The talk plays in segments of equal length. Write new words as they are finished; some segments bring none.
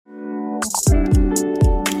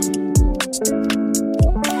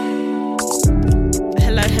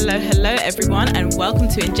Hello, everyone, and welcome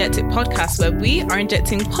to Inject It Podcast, where we are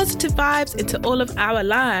injecting positive vibes into all of our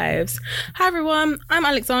lives. Hi, everyone. I'm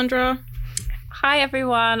Alexandra. Hi,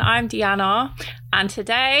 everyone. I'm Deanna. And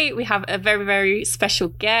today we have a very, very special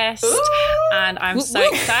guest. Ooh. And I'm so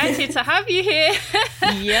excited to have you here.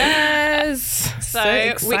 Yes. So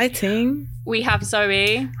exciting. We have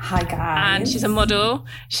Zoe. Hi, guys. And she's a model.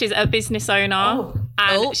 She's a business owner.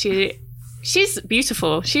 And she's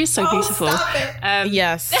beautiful. She is so beautiful. Stop it.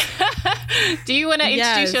 Yes. Do you want to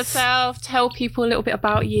introduce yourself? Tell people a little bit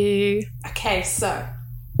about you. Okay, so,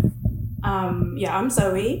 I'm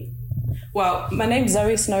Zoe. Well, my name's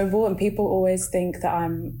Zoe Snowball, and people always think that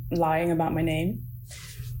I'm lying about my name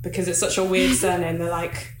because it's such a weird surname. They're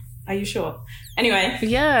like, are you sure? Anyway.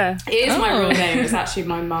 Yeah. It is my real name. It's actually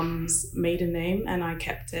my mum's maiden name, and I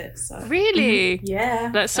kept it. So. Really?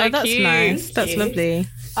 Yeah. That's so that's cute. Nice. That's lovely.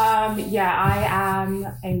 I am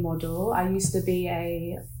a model. I used to be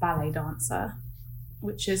a ballet dancer,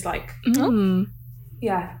 which is like,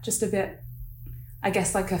 just a bit, I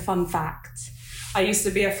guess, like a fun fact. I used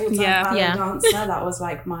to be a full-time ballet dancer. That was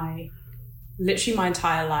like literally my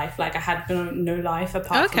entire life. Like I had no life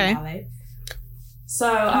apart from ballet.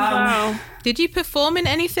 So, did you perform in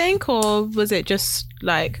anything, or was it just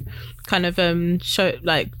like kind of show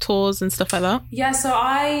like tours and stuff like that? Yeah, so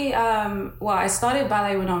I started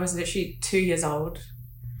ballet when I was literally 2 years old,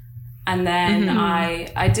 and then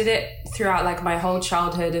I did it throughout like my whole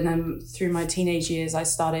childhood, and then through my teenage years I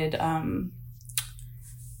started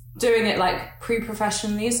doing it like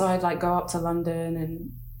pre-professionally. So I'd like go up to London,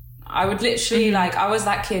 and I would literally like, I was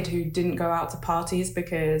that kid who didn't go out to parties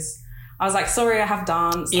because I was like, sorry, I have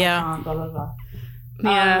dance, I can't, blah, blah, blah.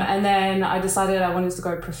 And then I decided I wanted to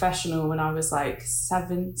go professional when I was like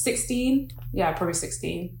 16. Yeah, probably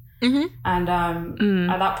 16. And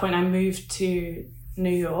at that point I moved to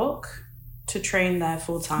New York to train there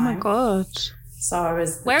full time. Oh my God. So I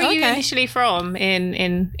was... Where are you initially from in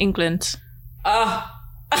England?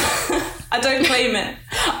 I don't claim it.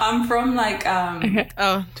 I'm from like...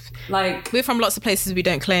 like we're from lots of places we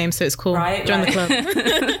don't claim, so it's cool. Right? Join the club.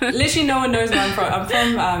 Literally no one knows where I'm from. I'm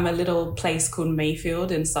from a little place called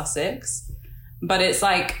Mayfield in Sussex. But it's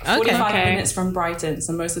like 45 minutes from Brighton.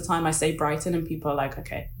 So most of the time I say Brighton and people are like,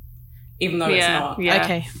 okay. Even though it's not. Yeah.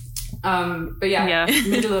 Okay. But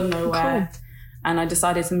middle of nowhere. Cool. And I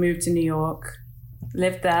decided to move to New York.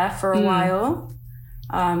 Lived there for a while.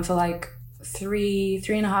 For like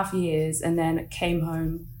 3.5 years, and then came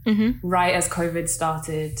home right as COVID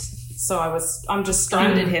started. So I'm just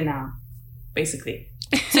stranded here now, basically.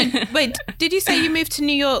 So, wait, did you say you moved to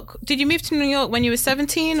New York? Did you move to New York when you were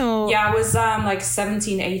 17 or? Yeah, I was like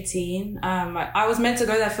 17, 18. I was meant to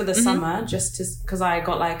go there for the summer just because I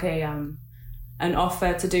got like an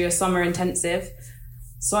offer to do a summer intensive.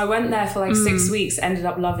 So I went there for like 6 weeks, ended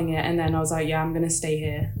up loving it. And then I was like, yeah, I'm going to stay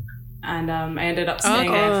here. And I ended up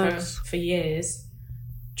staying there for years.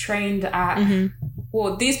 Trained at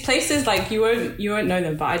these places like you won't know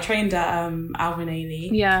them, but I trained at Alvin Ailey.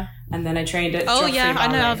 Yeah, and then I trained at Joffrey Ballet. I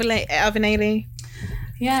know Alvin Ailey.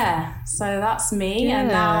 Yeah, so that's me, and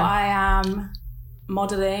now I am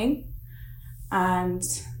modeling, and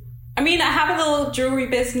I mean I have a little jewelry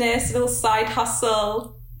business, a little side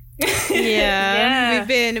hustle. We've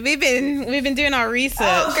been doing our research.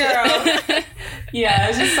 Oh, girl. Yeah, it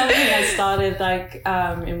was just something I started like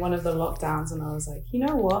in one of the lockdowns, and I was like, you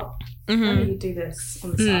know what? Let me do this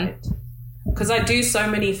on the side. Because I do so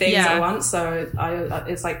many things at once, so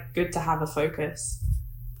it's like good to have a focus.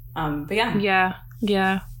 But yeah.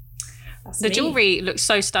 The jewelry looks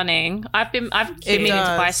so stunning. I've been meaning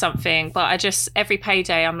to buy something, but I just every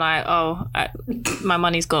payday I'm like, my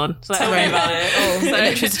money's gone. So tell me about it.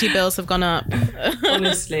 Electricity bills have gone up.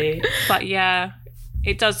 Honestly, but yeah.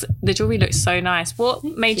 It does. The jewelry looks so nice. What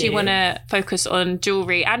made you want to focus on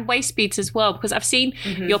jewelry and waist beads as well? Because I've seen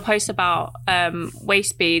your post about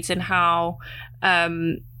waist beads and how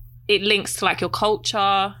it links to like your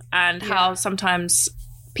culture and how sometimes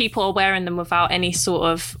people are wearing them without any sort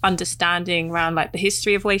of understanding around like the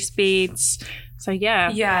history of waist beads. So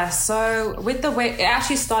yeah. So with it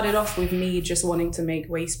actually started off with me just wanting to make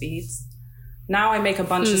waist beads. Now I make a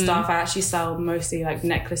bunch of stuff. I actually sell mostly like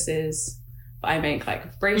necklaces. I make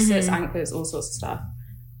like bracelets, anklets, all sorts of stuff.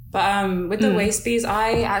 But with the waist beads,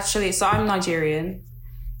 I'm Nigerian.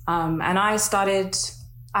 And I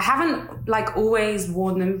haven't like always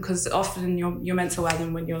worn them because often you're meant to wear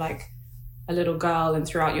them when you're like a little girl and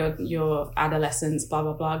throughout your adolescence, blah,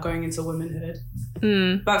 blah, blah, going into womanhood.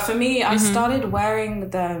 But for me, I started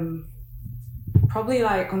wearing them probably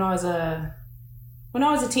like when I was a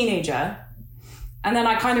teenager. And then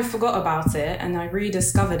I kind of forgot about it and I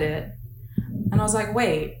rediscovered it. And I was like,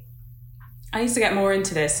 wait, I need to get more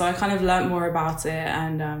into this. So I kind of learnt more about it.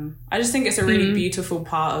 And I just think it's a really beautiful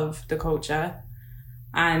part of the culture.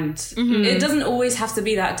 And it doesn't always have to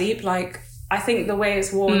be that deep. Like, I think the way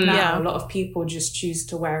it's worn now, a lot of people just choose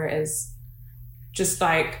to wear it as just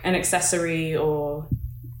like an accessory, or,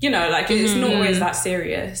 you know, like it's not always that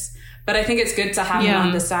serious. But I think it's good to have an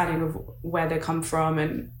understanding of where they come from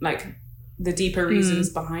and like the deeper reasons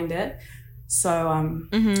behind it. So,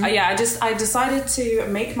 I decided to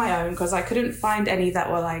make my own because I couldn't find any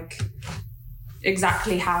that were like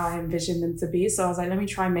exactly how I envisioned them to be. So I was like, let me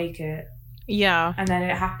try and make it. Yeah. And then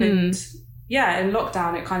it happened. In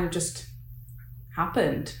lockdown, it kind of just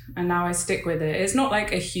happened. And now I stick with it. It's not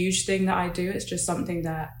like a huge thing that I do. It's just something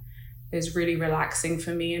that is really relaxing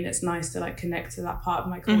for me. And it's nice to like connect to that part of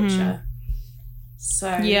my culture.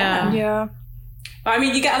 So, yeah. But I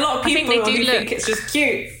mean, you get a lot of people who think it's just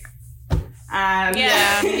cute. And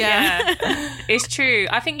it's true.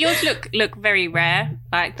 I think yours look very rare.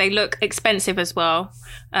 Like they look expensive as well,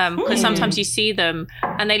 because sometimes you see them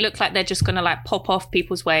and they look like they're just gonna like pop off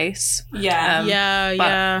people's waists. Yours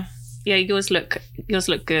look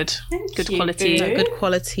good. Good quality. Good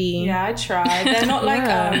quality. Yeah, I tried. They're not like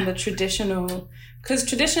the traditional, because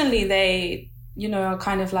traditionally they, you know, are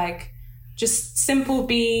kind of like just simple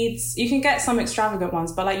beads. You can get some extravagant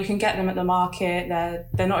ones, but like you can get them at the market.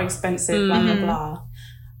 They're not expensive, blah blah blah.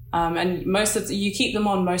 And you keep them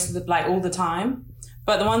on most of the like all the time.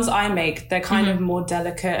 But the ones I make, they're kind of more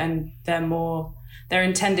delicate and they're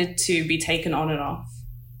intended to be taken on and off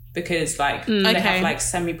because like they have like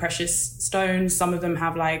semi-precious stones. Some of them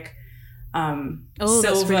have like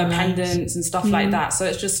silver really pendants and stuff like that. So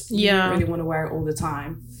it's just you don't really want to wear it all the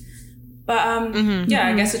time. But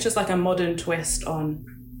I guess it's just like a modern twist on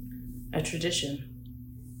a tradition.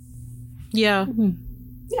 Yeah.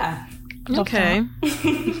 Yeah. Okay.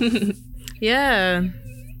 Yeah.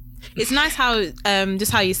 It's nice how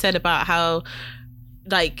just how you said about how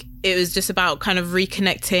like it was just about kind of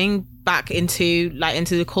reconnecting back into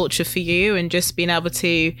the culture for you and just being able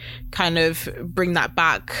to kind of bring that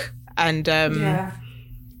back and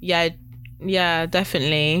yeah,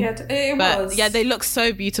 definitely. Yeah, it was. Yeah, they look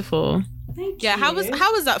so beautiful. Thank you. How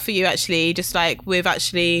was that for you actually? Just like with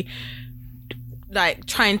actually like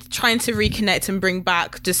trying to reconnect and bring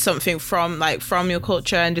back just something from your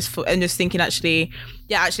culture and just thinking actually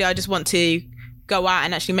I just want to go out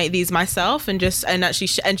and actually make these myself and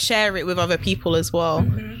share it with other people as well.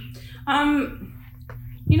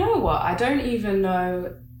 You know what? I don't even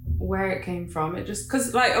know where it came from. It just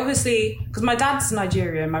because like obviously because my dad's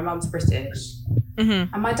Nigerian, my mum's British, and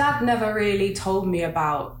my dad never really told me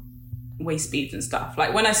about waist beads and stuff.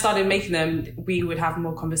 Like when I started making them, we would have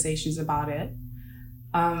more conversations about it.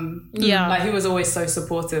 Like he was always so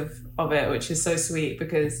supportive of it, which is so sweet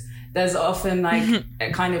because there's often like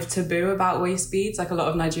a kind of taboo about waist beads. Like a lot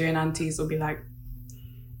of Nigerian aunties will be like,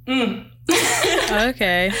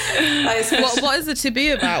 Okay. What is the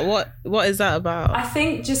taboo about? What is that about? I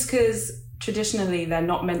think just because traditionally they're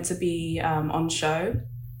not meant to be on show.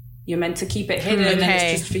 You're meant to keep it hidden and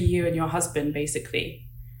it's just for you and your husband basically.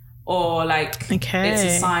 Or like it's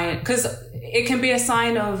a sign, because it can be a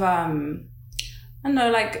sign of I don't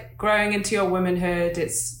know, like growing into your womanhood.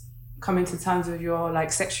 It's coming to terms with your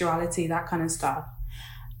like sexuality, that kind of stuff.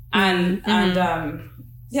 And a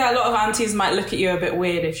lot of aunties might look at you a bit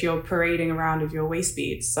weird if you're parading around with your waist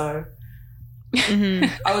beads. So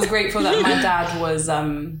I was grateful that my dad was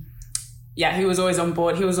he was always on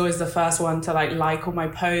board. He was always the first one to like all my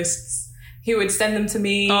posts. He would send them to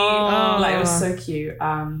me. Like it was so cute.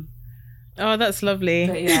 Oh, that's lovely.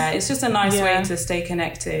 But yeah, it's just a nice way to stay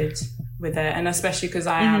connected with it. And especially because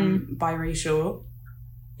I am biracial,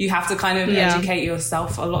 you have to kind of educate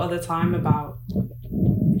yourself a lot of the time about,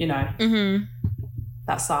 you know,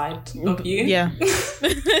 that side of you. Yeah.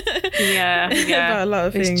 yeah. About a lot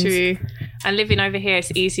of things. It's true. And living over here,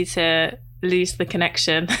 it's easy to lose the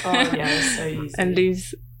connection. Oh, yeah, it's so easy. And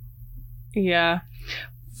lose... Yeah.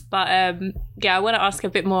 But I want to ask a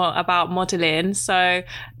bit more about modelling. So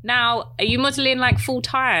now, are you modelling like full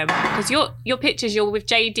time? Because your pictures, you're with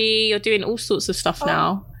JD, you're doing all sorts of stuff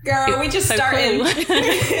now. Girl, we just started. Cool.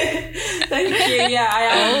 Thank you. Yeah, I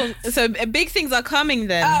am. Oh, so big things are coming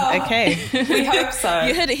then. Okay. We hope so.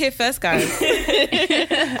 You heard it here first, guys.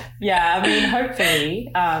 Yeah, I mean,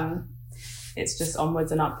 hopefully. It's just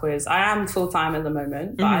onwards and upwards. I am full time at the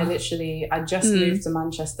moment, but I just moved to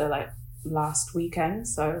Manchester like last weekend,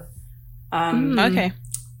 so okay,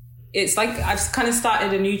 it's like I've kind of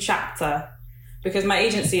started a new chapter because my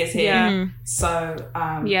agency is here, so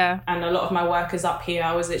and a lot of my work is up here.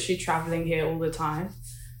 I was literally traveling here all the time,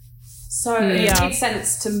 So it made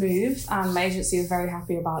sense to move, and my agency was very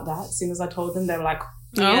happy about that. As soon as I told them, they were like,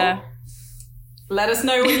 let us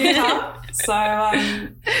know when you come. So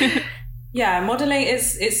modeling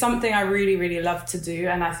is something I really, really love to do,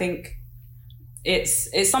 and I think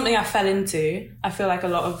it's something I fell into. I feel like a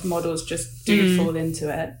lot of models just do fall into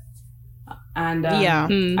it. And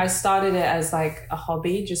I started it as like a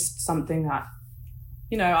hobby, just something that,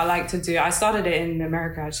 you know, I like to do. I started it in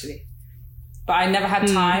America actually, but I never had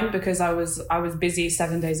time because I was busy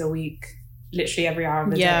 7 days a week, literally every hour of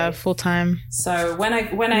the day. Yeah, full time. So when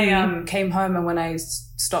I came home and when I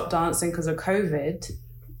stopped dancing because of COVID,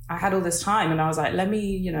 I had all this time and I was like, let me,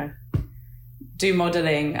 you know, do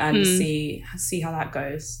modeling and see how that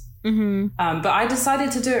goes. But I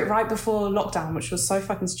decided to do it right before lockdown, which was so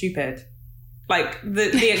fucking stupid. Like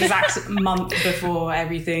the exact month before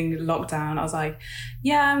everything locked down, I was like,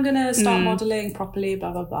 yeah, I'm going to start modeling properly,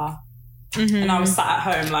 blah, blah, blah. And I was sat at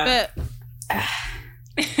home like...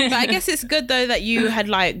 But I guess it's good though that you had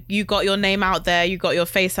like, you got your name out there, you got your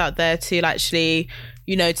face out there to actually,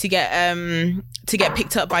 you know, to get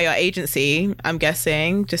picked up by your agency, I'm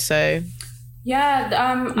guessing, just so... Yeah,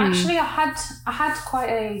 actually I had quite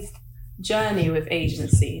a journey with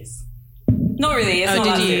agencies. Not really. It's not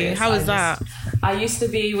did that you? serious. How was that? I used to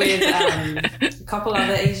be with a couple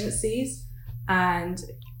other agencies, and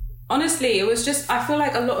honestly, it was just, I feel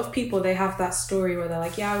like a lot of people, they have that story where they're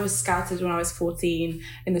like, yeah, I was scouted when I was 14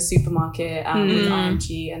 in the supermarket with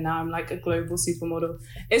IMG, and now I'm like a global supermodel.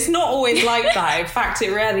 It's not always like that. In fact,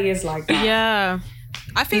 it rarely is like that. Yeah.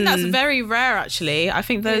 I think that's very rare, actually. I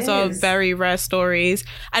think those are very rare stories.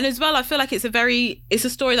 And as well, I feel like it's a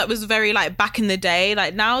story that was very like back in the day.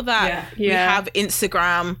 Like now that we have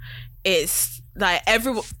Instagram, it's like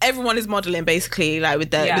everyone is modeling basically, like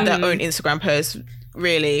with their own Instagram posts,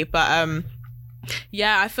 really. But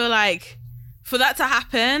I feel like for that to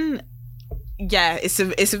happen,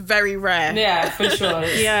 it's a very rare. Yeah, for sure.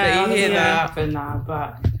 That doesn't happen now.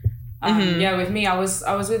 But with me, I was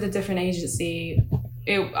with a different agency.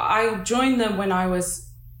 I joined them when I was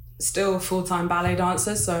still full-time ballet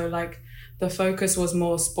dancer, so like the focus was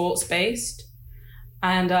more sports based.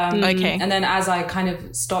 And and then as I kind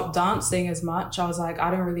of stopped dancing as much, I was like, I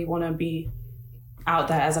don't really want to be out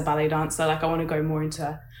there as a ballet dancer. Like I want to go more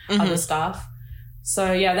into other stuff. So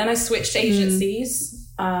then I switched agencies.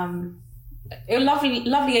 A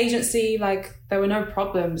lovely agency, like there were no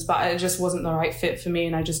problems, but it just wasn't the right fit for me,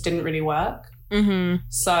 and I just didn't really work.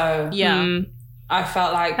 So I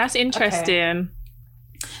felt like that's interesting.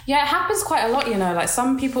 Yeah, it happens quite a lot, you know, like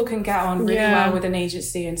some people can get on really well with an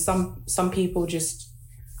agency, and some people it just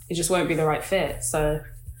won't be the right fit. So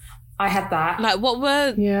I had that. Like what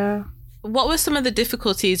were some of the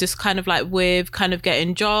difficulties, just kind of like with kind of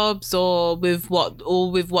getting jobs, or with what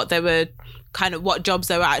they were kind of, what jobs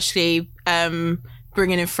they were actually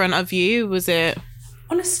bringing in front of you? Was it?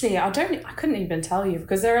 Honestly, I couldn't even tell you,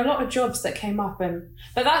 because there are a lot of jobs that came up,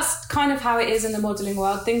 but that's kind of how it is in the modelling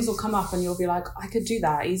world. Things will come up and you'll be like, I could do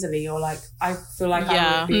that easily, or like, I feel like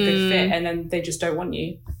I would be a good fit, and then they just don't want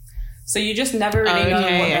you. So you just never really know what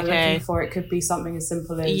they're looking for. It could be something as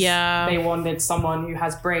simple as they wanted someone who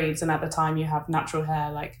has braids, and at the time you have natural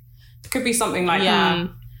hair. Like, it could be something like that.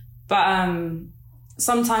 But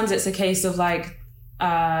sometimes it's a case of like,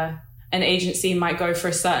 an agency might go for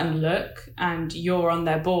a certain look and you're on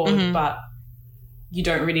their board, but you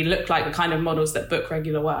don't really look like the kind of models that book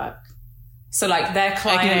regular work. So like their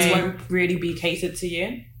clients won't really be catered to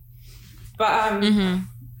you. But I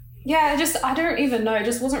don't even know. It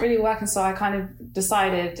just wasn't really working. So I kind of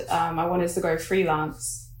decided I wanted to go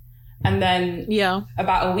freelance. And then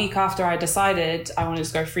about a week after I decided I wanted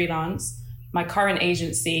to go freelance, my current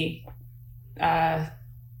agency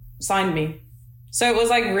signed me. So it was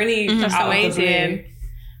like really out of the blue.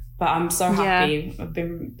 But I'm so happy. I've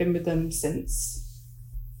been with them since,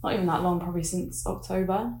 not even that long, probably since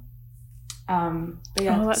October. But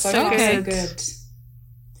that's so good.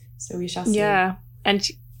 So we shall see. Yeah. And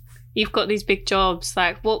you've got these big jobs.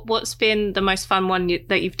 Like what's been the most fun one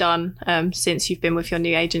that you've done since you've been with your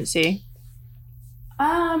new agency?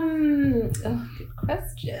 Good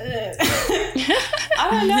question. I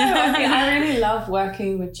don't know. I really love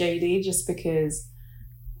working with JD just because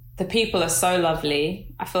the people are so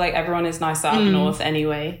lovely. I feel like everyone is nicer up north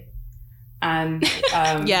anyway. And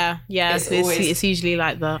it's usually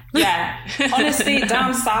like that. Yeah. Honestly,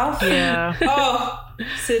 down south. Yeah. Oh,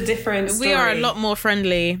 it's a different story. We are a lot more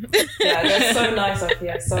friendly. Yeah, they're so nice up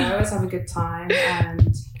here. So I always have a good time.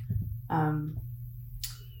 And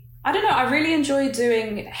I don't know, I really enjoy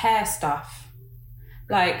doing hair stuff.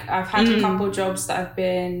 Like I've had a couple jobs that I've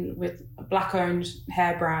been with Black-owned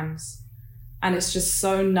hair brands. And it's just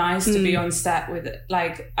so nice to be on set with it.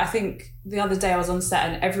 Like, I think the other day I was on set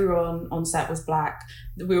and everyone on set was black.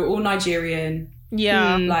 We were all Nigerian.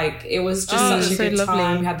 Yeah. Like, it was just such a good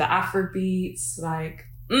time. We had the Afro beats, like,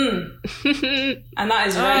 and that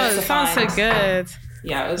is very it sounds so good.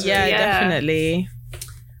 Yeah, it was Yeah, really definitely.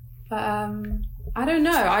 But I don't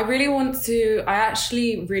know. I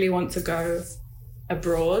actually really want to go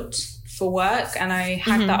abroad for work, and I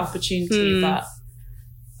had that opportunity, but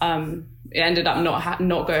it ended up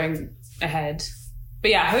not going ahead.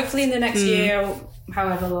 But yeah, hopefully in the next year,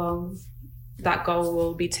 however long, that goal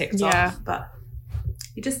will be ticked off. But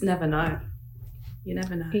you just never know. You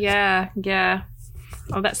never know. Yeah.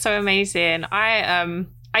 Oh, that's so amazing.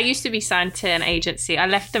 I used to be signed to an agency. I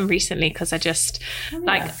left them recently because I just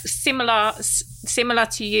like similar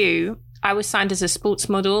to you. I was signed as a sports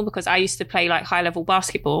model because I used to play like high level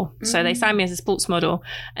basketball. So they signed me as a sports model,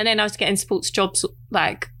 and then I was getting sports jobs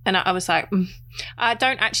and I was like, I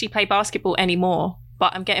don't actually play basketball anymore,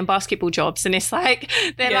 but I'm getting basketball jobs. And it's like,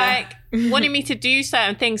 they're like wanting me to do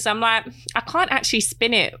certain things. So I'm like, I can't actually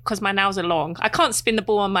spin it because my nails are long. I can't spin the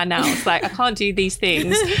ball on my nails. Like, I can't do these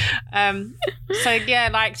things. So yeah,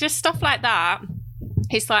 like just stuff like that.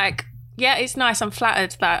 It's like, yeah, it's nice. I'm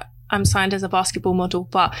flattered that I'm signed as a basketball model,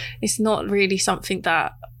 but it's not really something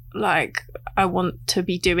that like I want to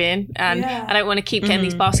be doing. And I don't want to keep getting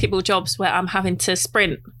these basketball jobs where I'm having to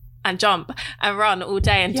sprint and jump and run all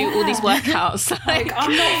day and do all these workouts. Like,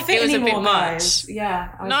 I'm not fit it was anymore, a bit much. guys. Yeah.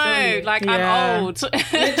 I'm old.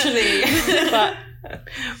 Literally.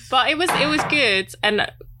 but it was good,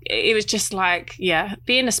 and it was just like,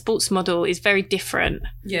 being a sports model is very different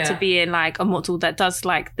to being like a model that does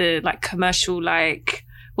like the like commercial, like,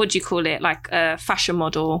 what do you call it, like a fashion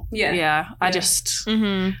model. I just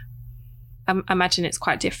I imagine it's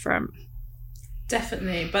quite different.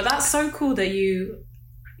 Definitely. But that's so cool that you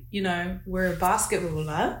know, we're a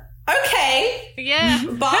basketballer. Okay. Yeah.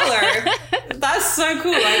 Baller. That's so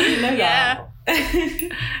cool. I didn't know that.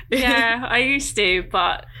 Yeah, I used to,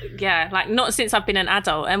 but like not since I've been an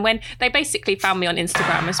adult. And when they basically found me on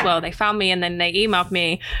Instagram as well, they found me and then they emailed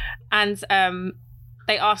me, and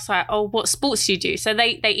they asked like, oh, what sports do you do? So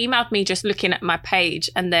they emailed me just looking at my page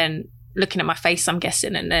and then looking at my face, I'm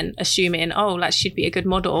guessing, and then assuming, oh, like she'd be a good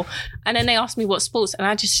model. And then they asked me what sports, and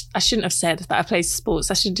I shouldn't have said that I play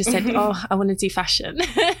sports. I should have just said, oh, I want to do fashion.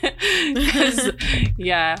 Because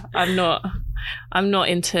I'm not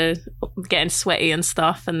into getting sweaty and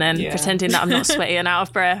stuff and then pretending that I'm not sweaty and out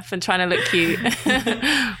of breath and trying to look cute.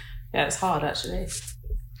 Yeah, it's hard actually.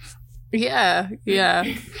 Yeah.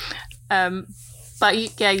 But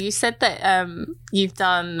you said that you've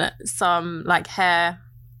done some like hair.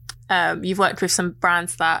 You've worked with some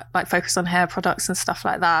brands that like focus on hair products and stuff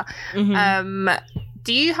like that.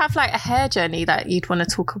 Do you have like a hair journey that you'd want to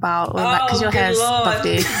talk about, or like, because your hair's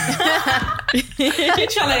lovely? You're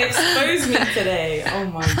trying to expose me today. Oh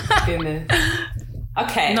my goodness.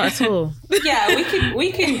 Okay. Not at all. Yeah,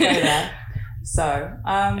 we can go there. So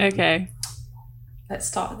okay. Let's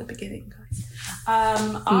start at the beginning, guys.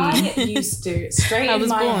 I used to straighten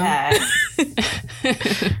my hair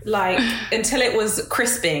like until it was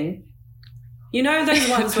crisping. You know those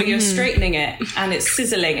ones where you're straightening it and it's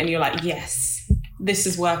sizzling and you're like, yes, this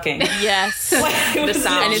is working. Yes. The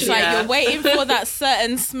sound. And it's like you're waiting for that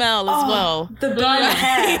certain smell as well. The blonde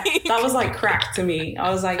hair. That was like crack to me.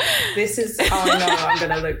 I was like, this is how I know I'm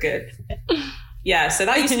going to look good. Yeah, so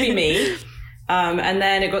that used to be me. And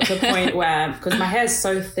then it got to a point where, because my hair is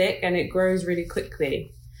so thick and it grows really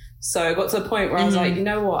quickly. So it got to a point where I was like, you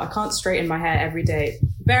know what? I can't straighten my hair every day.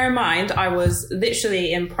 Bear in mind, I was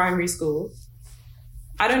literally in primary school.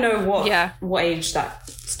 I don't know what age that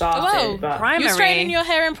started. But primary. You straightened your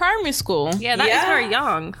hair in primary school? Yeah, that is very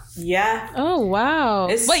young. Yeah. Oh, wow.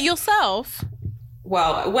 Wait, yourself?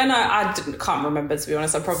 Well, when I can't remember, to be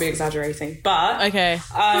honest. I'm probably exaggerating, but okay.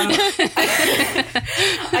 I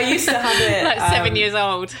used to have it like 7 years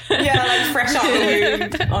old. Yeah, like fresh out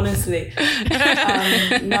the womb. Honestly,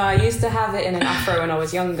 no, I used to have it in an afro when I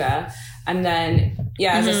was younger, and then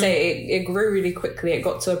as I say, it grew really quickly. It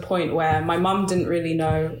got to a point where my mum didn't really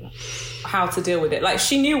know how to deal with it. Like,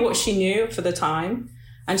 she knew what she knew for the time.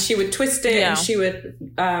 And she would twist it and she would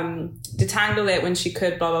detangle it when she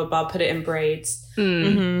could, blah, blah, blah, put it in braids.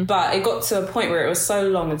 But it got to a point where it was so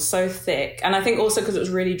long and so thick. And I think also because it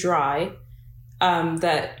was really dry,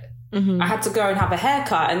 that I had to go and have a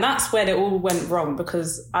haircut. And that's when it all went wrong,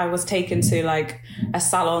 because I was taken to like a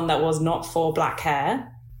salon that was not for black hair.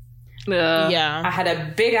 I had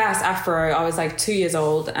a big ass afro. I was like 2 years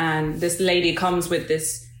old. And this lady comes with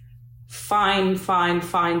this fine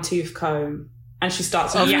tooth comb. And she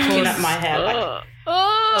starts yakking at my hair like,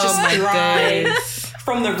 just my dry days.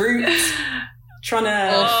 from the roots. Trying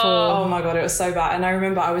to, Awful. oh my God, it was so bad. And I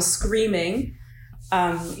remember I was screaming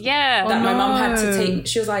Yeah. that my mum had to take,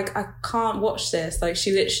 she was like, I can't watch this. Like,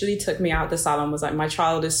 she literally took me out the salon, was like, my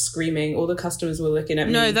child is screaming. All the customers were looking at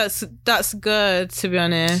me. No, that's good, to be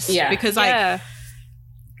honest. Yeah. Because like, Yeah.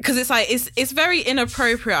 because it's like it's very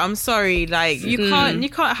inappropriate. I'm sorry, like you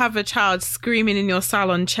can't have a child screaming in your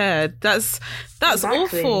salon chair. That's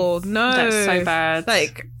Exactly. awful. No, That's so bad.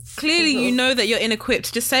 Like clearly you know that you're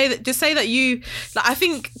inequipped. Just say that you. Like, I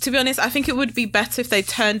think, to be honest, I think it would be better if they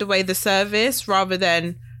turned away the service rather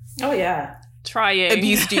than Oh, yeah. Trying.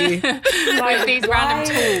 abused you. With these why-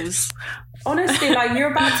 random tools. Honestly, like,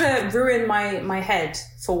 you're about to ruin my head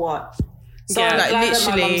for what? So Yeah. I'm Like glad that my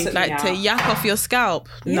mum literally, took me like to out. yak off your scalp.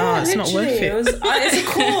 No, Yeah, it's not worth literally.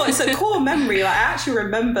 it. It's a core memory. Like, I actually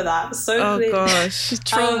remember that so Oh clearly. gosh.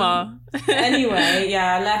 Trauma. Anyway,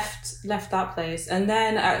 yeah, I left that place, and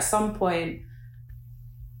then at some point,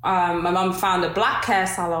 my mum found a black hair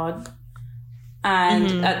salon,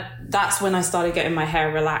 and that's when I started getting my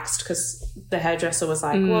hair relaxed, because the hairdresser was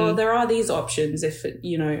like, "Well, there are these options if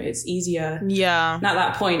it's easier." Yeah. And at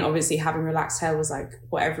that point, obviously, having relaxed hair was like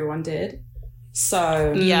what everyone did.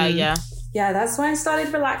 So Yeah. yeah, that's when I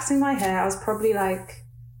started relaxing my hair. I was probably like,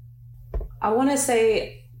 I want to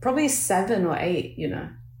say probably 7 or 8,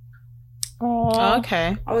 Oh,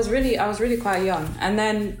 okay. I was really quite young. And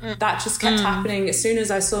then that just kept happening. As soon as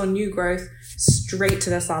I saw new growth, straight to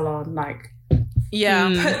the salon, like Yeah.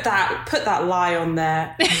 put that lie on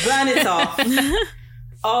there, burn it off.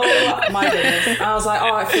 Oh my goodness. I was like,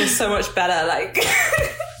 oh, it feels so much better. Like,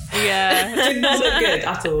 Yeah. it did not look good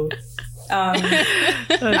at all.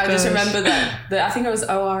 I just remember that I think it was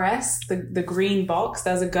ORS, the green box.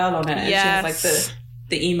 There's a girl on it, and she has like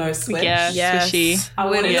the emo switch. Yeah. Yes. Swishy. I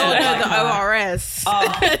wanted We to all look know like the her. ORS.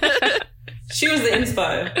 Oh. She was the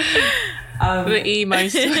inspo. The emo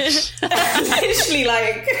switch. Literally,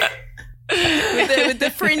 like, with the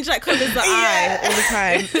fringe that covers the eye all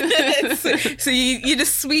the time. so you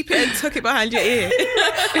just sweep it and tuck it behind your ear.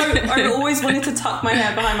 I always wanted to tuck my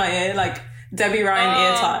hair behind my ear, like Debbie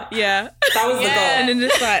Ryan ear tuck. Yeah. That was the And goal. then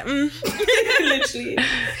just like, Literally.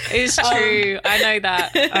 It's true.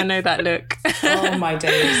 I know that look. Oh my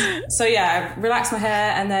days. So yeah, I relaxed my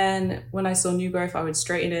hair, and then when I saw new growth, I would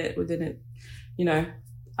straighten it within it,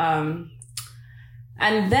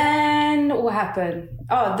 and then what happened?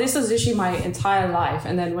 Oh, this was literally my entire life.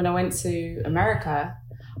 And then when I went to America,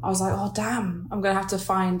 I was like, oh damn, I'm gonna have to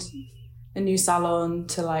find a new salon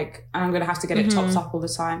and I'm gonna have to get it topped up all the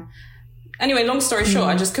time. Anyway, long story short,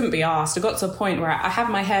 I just couldn't be asked. I got to a point where I had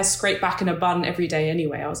my hair scraped back in a bun every day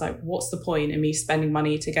anyway. I was like, what's the point in me spending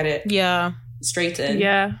money to get it yeah. straightened?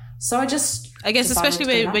 Yeah. So I I guess decided especially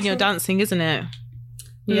to go when you're natural. dancing, isn't it?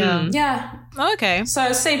 Yeah. Yeah. Oh, okay. So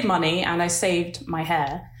I saved money and I saved my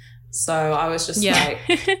hair. So I was just Yeah.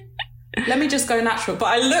 like, let me just go natural. But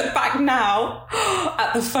I look back now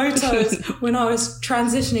at the photos when I was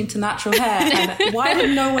transitioning to natural hair, and why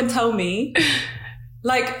did no one tell me?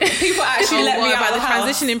 Like, people actually let me what out about of the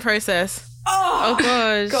house. transitioning process? Oh,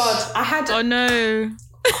 gosh. God. I had, Oh no.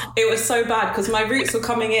 it was so bad because my roots were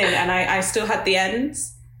coming in and I still had the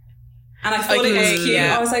ends. And I thought it Okay, was cute.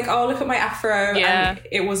 yeah. I was like, oh, look at my afro. Yeah. And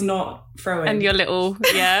it was not throwing. And your little,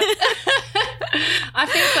 yeah. I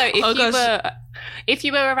think so. If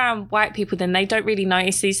you were around white people, then they don't really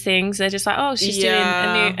notice these things. They're just like, oh, she's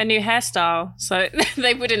Yeah. doing a new hairstyle. So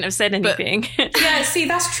they wouldn't have said anything. Yeah, see,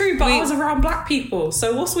 that's true, but I was around black people,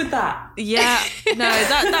 so what's with that? Yeah, no,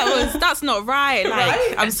 that's not right. Like,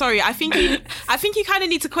 Right? I'm sorry. I think you kind of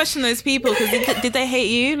need to question those people because did they hate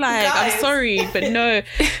you? Like, Guys. I'm sorry, but no,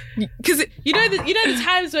 because you know the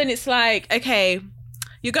times when it's like, okay,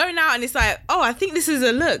 you're going out and it's like, oh, I think this is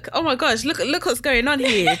a look. Oh my gosh, look what's going on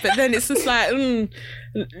here. But then it's just like,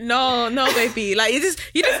 no, baby. Like you just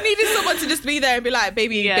needed someone to just be there and be like,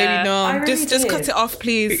 baby, Yeah. baby, no, I really just did. cut it off,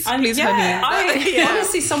 please, And please, yeah, honey.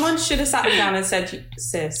 honestly, someone should have sat me down and said,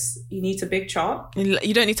 sis, you need to big chop.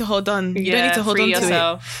 You don't need to hold on. You don't need to hold free on to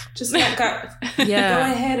yourself. Just let go. Yeah.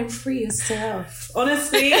 Go ahead and free yourself.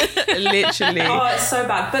 Honestly. it. Literally. Oh, it's so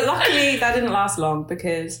bad. But luckily, that didn't last long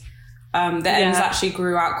because the ends actually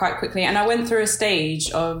grew out quite quickly. And I went through a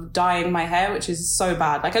stage of dyeing my hair, which is so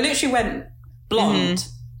bad. Like, I literally went blonde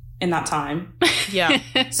in that time. Yeah.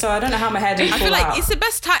 So I don't know how my hair didn't I fall feel like out. it's the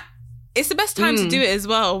best time. It's the best time to do it as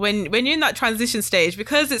well when you're in that transition stage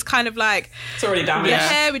because it's kind of like It's already damaged. your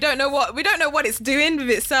hair. We don't know what it's doing with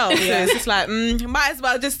itself. So it's just like might as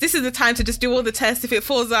well this is the time to just do all the tests. If it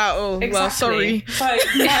falls out, well, sorry. So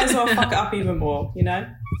might as well fuck it up even more, you know?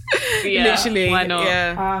 Yeah, Literally, why not?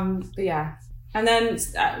 Yeah. But yeah. And then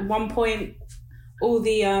at one point, all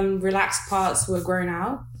the relaxed parts were grown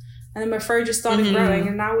out, and then my fro just started growing,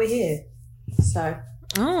 and now we're here. So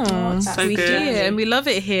so we good. do, and we love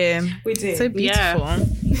it here. we do. So beautiful.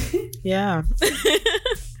 Yeah.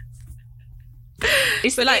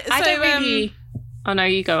 But like, I don't really. Oh no,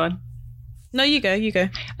 you go on. No, you go. I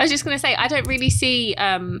was just going to say, I don't really see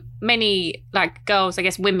many like girls, I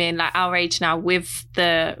guess women like our age now with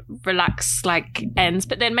the relaxed like ends.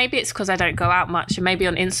 But then maybe it's because I don't go out much, and maybe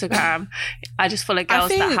on Instagram I just follow girls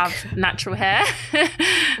that have natural hair.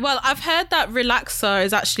 Well, I've heard that relaxer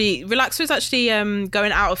is actually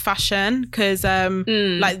going out of fashion because sales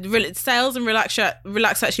and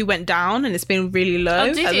relaxer actually went down, and it's been really low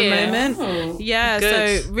at the moment. Yeah,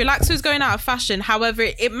 good. So relaxer is going out of fashion. However,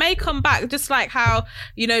 it may come back, just like how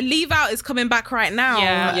leave out is coming back right now.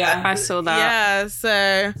 Yeah, I saw that. Yeah,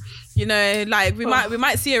 so like we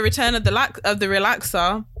might see a return of the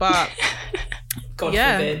relaxer, but God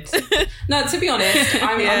forbid. No, to be honest,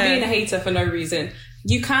 I'm being a hater for no reason.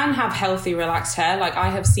 You can have healthy, relaxed hair. Like, I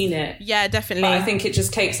have seen it. Yeah, definitely. But I think it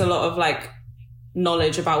just takes a lot of like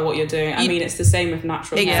knowledge about what you're doing. I mean, it's the same with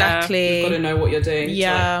natural hair. Exactly. You've got to know what you're doing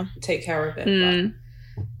to take care of it. But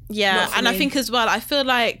and I think as well, I feel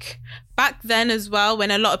like back then as well,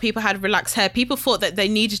 when a lot of people had relaxed hair, people thought that they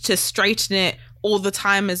needed to straighten it all the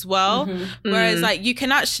time as well. Whereas like you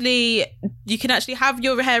can actually have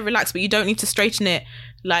your hair relaxed, but you don't need to straighten it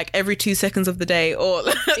like every 2 seconds of the day, or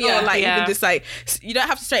even just like, you don't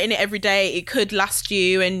have to straighten it every day. It could last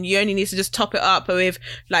you, and you only need to just top it up with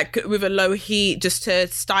a low heat just to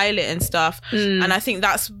style it and stuff. And I think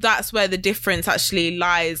that's where the difference actually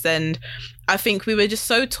lies. And I think we were just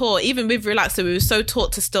so taught, even with relaxer, we were so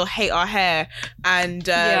taught to still hate our hair, and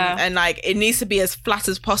like it needs to be as flat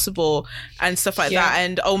as possible and stuff like that.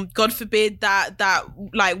 And God forbid that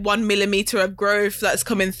like 1 millimeter of growth that's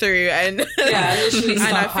coming through. And literally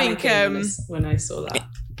and I think when I saw that.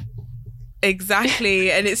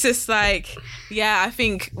 Exactly. And it's just like, I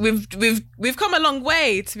think we've come a long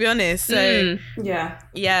way, to be honest. So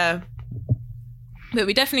yeah. But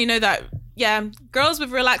we definitely know that girls with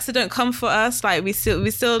relaxer don't come for us. Like we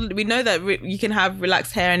know that you can have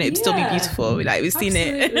relaxed hair and it'd still be beautiful. Like we've seen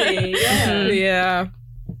it. Yeah.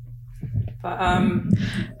 But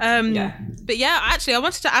actually I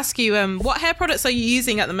wanted to ask you, what hair products are you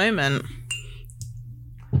using at the moment?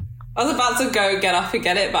 I was about to go get off and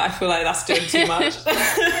get it, but I feel like that's doing too much.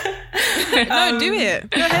 No, do it.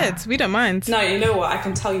 Go ahead. We don't mind. No, you know what? I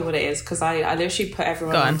can tell you what it is, because I literally put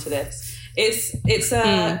everyone onto this. It's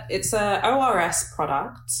a ORS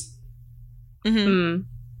product.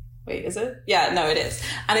 Wait, is it? Yeah, no, it is.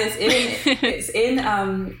 And it's in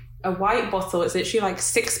a white bottle. It's literally like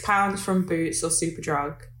 £6 from Boots or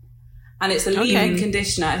Superdrug, and it's a leave-in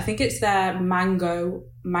conditioner. I think it's their mango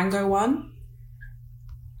one.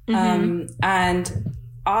 And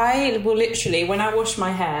I will literally, when I wash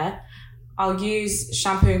my hair, I'll use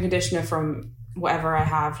shampoo and conditioner from whatever I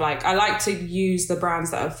have. Like, I like to use the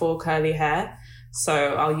brands that are for curly hair.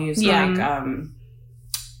 So I'll use I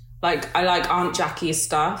like Aunt Jackie's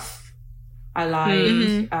stuff. I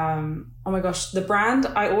like, oh my gosh, the brand,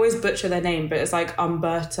 I always butcher their name, but it's like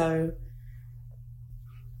Umberto.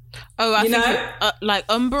 Oh, I think like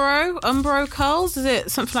Umbro curls, is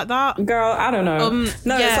it something like that? Girl, I don't know. It's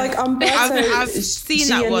like Umberto. I've seen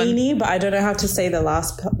that one, but I don't know how to say the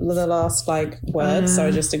last like word, so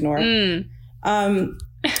I just ignore it.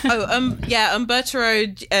 Umberto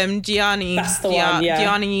Gianni. That's the one. Yeah,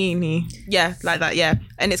 Giannini. Yeah, like that. Yeah,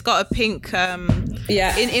 and it's got a pink.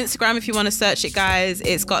 In Instagram, if you want to search it, guys,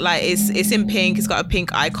 it's got like it's in pink. It's got a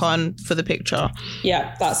pink icon for the picture.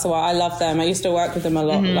 Yeah, that's the one. I love them. I used to work with them a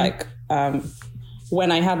lot. Like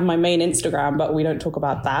when I had my main Instagram, but we don't talk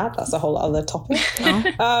about that. That's a whole other topic.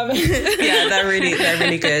 They're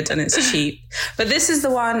really good, and it's cheap. But this is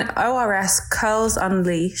the one, ORS Curls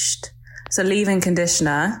Unleashed. It's a leave-in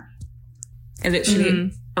conditioner. It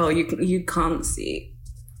literally, you can't see.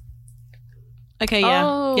 Okay,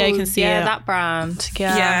 yeah, you can see it. That brand.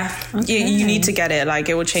 You need to get it. Like,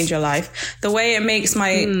 it will change your life. The way it makes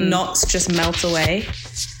my knots just melt away.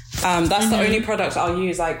 That's the only product I'll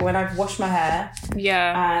use. Like, when I wash my hair,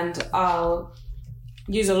 and I'll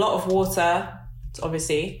use a lot of water,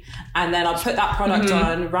 obviously, and then I'll put that product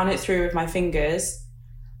on, run it through with my fingers.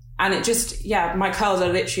 And it just, my curls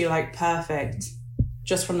are literally like perfect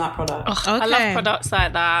just from that product. I love products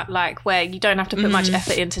like that, like where you don't have to put much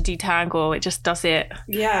effort into detangle. It just does it.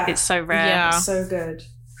 Yeah. It's so rare. Yeah. It's so good.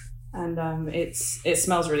 And it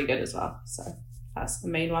smells really good as well. So that's the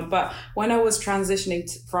main one. But when I was transitioning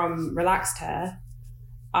from relaxed hair,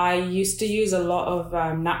 I used to use a lot of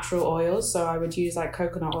natural oils, so I would use like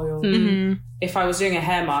coconut oil. If I was doing a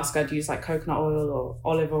hair mask, I'd use like coconut oil or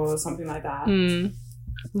olive oil or something like that.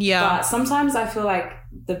 Yeah. But sometimes I feel like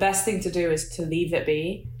the best thing to do is to leave it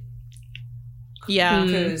be. Yeah.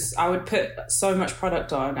 Because I would put so much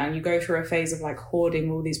product on, and you go through a phase of like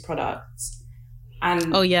hoarding all these products. And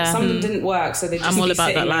some of them didn't work, so they just be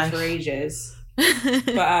sitting there for ages.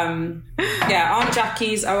 But Aunt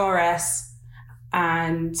Jackie's ORS,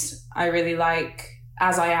 and I really like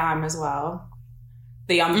As I Am as well.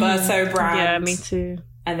 The Umberto brand. Yeah, me too.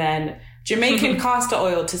 And then Jamaican castor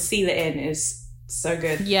oil to seal it in is so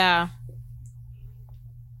good. Yeah.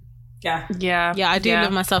 Yeah. I do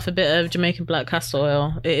love myself a bit of Jamaican black castor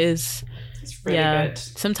oil. It's really good.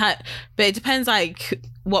 Sometimes, but it depends like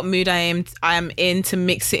what mood I am in to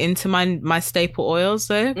mix it into my staple oils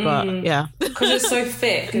though. But yeah, because it's so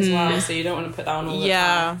thick as well, so you don't want to put that on all the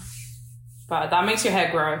time. But that makes your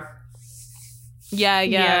hair grow.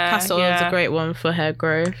 Yeah. Castor oil is a great one for hair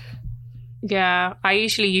growth. Yeah, I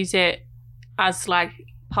usually use it as like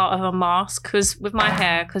part of a mask because with my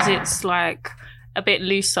hair, because it's like a bit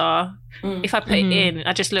looser. If I put it in,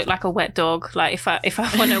 I just look like a wet dog. Like if I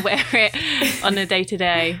want to wear it on a day to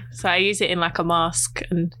day, so I use it in like a mask.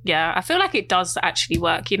 And yeah, I feel like it does actually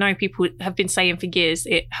work. You know, people have been saying for years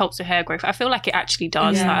it helps with hair growth. I feel like it actually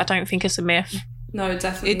does. Yeah. Like, I don't think it's a myth. No, it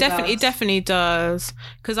definitely does.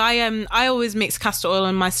 Because I always mix castor oil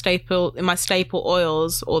in my staple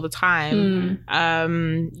oils all the time.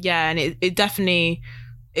 And it definitely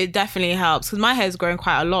helps because my hair's grown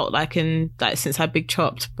quite a lot since I big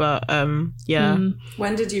chopped. But when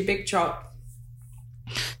did you big chop?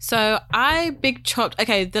 So I big chopped.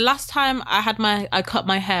 Okay, the last time I cut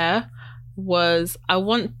my hair was I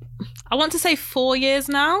want to say 4 years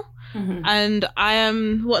now. And I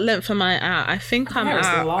am, what length am I at? I think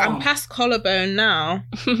I'm past collarbone now.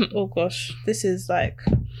 Oh gosh, this is like,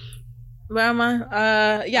 where am I?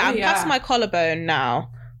 I'm past my collarbone now.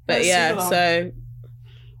 But so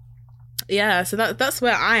that's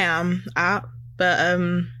where I am at. But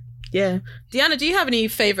Deanna, do you have any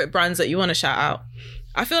favorite brands that you want to shout out?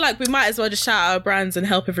 I feel like we might as well just shout out our brands and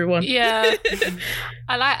help everyone. Yeah.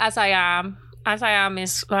 I like As I Am. As I Am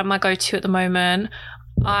is like my go-to at the moment.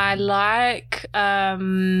 I like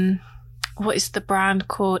what is the brand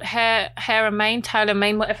called? Hair and Mane, Tail and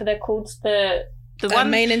Mane, whatever they're called. The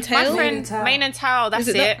one Mane and Tail. My friend, Mane and Tail. That's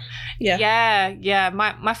it. Yeah.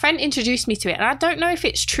 My friend introduced me to it, and I don't know if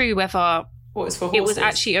it's true whether it was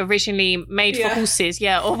actually originally made for horses.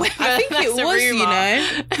 Yeah, or whether I think it was. You know,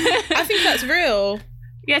 I think that's real.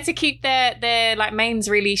 Yeah, to keep their like manes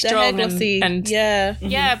really strong and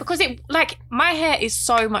yeah, because it like my hair is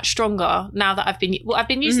so much stronger now that I've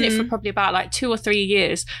been using it for probably about like 2 or 3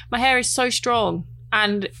 years. My hair is so strong,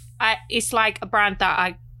 and it's like a brand that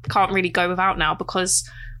I can't really go without now because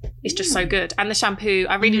it's just so good. And the shampoo,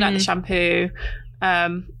 I really like the shampoo.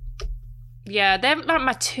 Yeah, they're like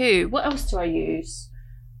my two. What else do I use?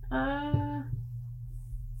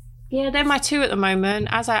 Yeah, they're my two at the moment.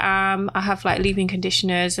 As I Am, I have like leave-in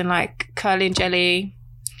conditioners and like curling jelly.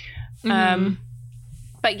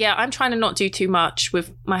 But yeah, I'm trying to not do too much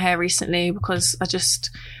with my hair recently because I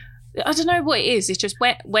don't know what it is. It's just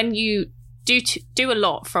when you do a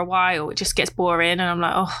lot for a while, it just gets boring, and I'm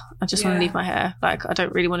like, oh, I just want to leave my hair. Like, I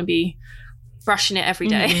don't really want to be brushing it every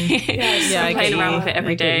day. Playing around with it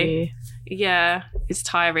every day. Yeah, it's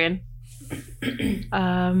tiring.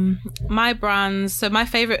 My brands. So my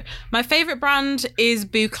favorite brand is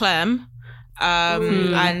Bouclem,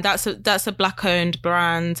 and that's a black owned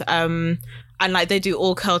brand. And like they do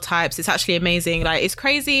all curl types. It's actually amazing. Like it's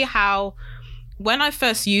crazy how when I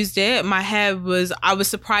first used it, I was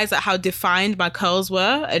surprised at how defined my curls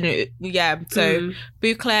were. And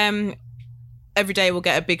Bouclem every day will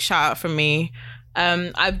get a big shout out from me.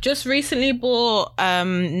 I've just recently bought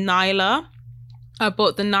Nyla. I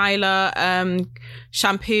bought the Nyla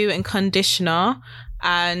shampoo and conditioner,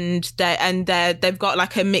 and they've got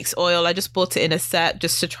like a mixed oil. I just bought it in a set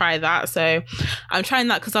just to try that. So I'm trying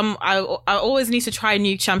that because I always need to try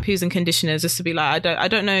new shampoos and conditioners just to be like I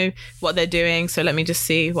don't know what they're doing, so let me just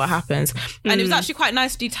see what happens. And it was actually quite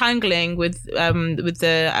nice detangling with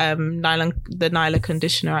the Nyla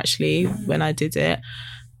conditioner actually when I did it.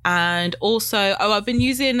 And also, I've been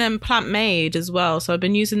using Plant Made as well. So I've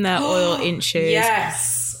been using their oil inches.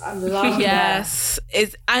 Yes, I love that. Yes,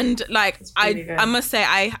 I must say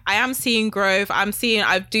I am seeing growth.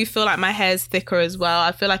 I do feel like my hair's thicker as well.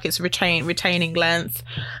 I feel like it's retaining length.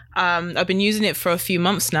 I've been using it for a few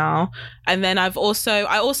months now, and then I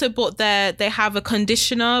also bought they have a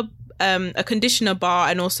conditioner a conditioner bar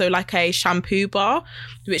and also like a shampoo bar,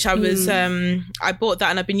 which I was I bought that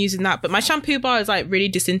and I've been using that, but my shampoo bar is like really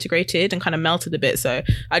disintegrated and kind of melted a bit, so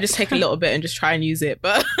I just take a little bit and just try and use it.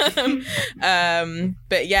 But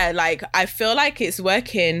but yeah, like I feel like it's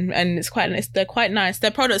working and it's quite nice. They're quite nice.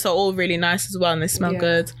 Their products are all really nice as well and they smell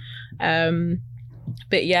good.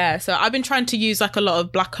 But yeah, so I've been trying to use like a lot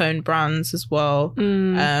of black owned brands as well,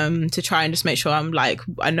 to try and just make sure I'm like,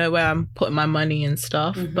 I know where I'm putting my money and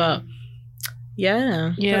stuff. But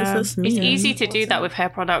yeah, that's me. It's easy to do that with hair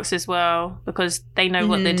products as well, because they know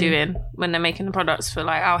what they're doing when they're making the products for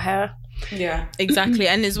like our hair. Yeah, exactly.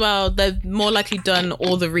 And as well, they've more likely done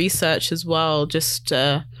all the research as well, just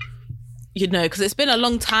you know, because it's been a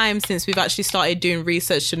long time since we've actually started doing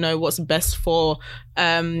research to know what's best for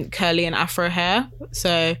curly and afro hair.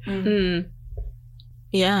 So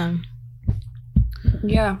yeah,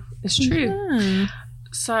 it's true.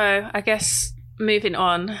 So I guess moving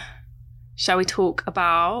on, shall we talk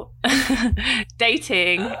about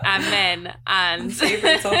dating and men and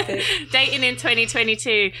favorite topic. Dating in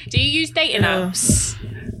 2022? Do you use dating apps?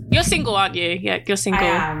 You're single, aren't you? Yeah, you're single.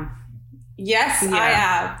 I am. Yes, I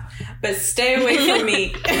am. But stay away from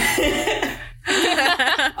me.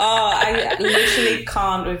 I literally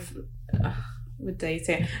can't with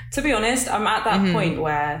dating. To be honest, I'm at that point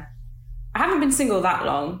where I haven't been single that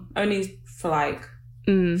long, only for like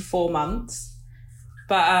 4 months.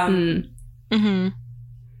 But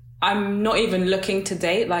I'm not even looking to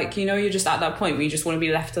date. Like, you know, you're just at that point where you just want to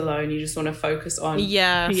be left alone. You just want to focus on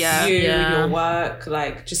your work,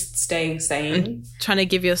 like just staying sane. And trying to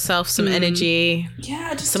give yourself some energy.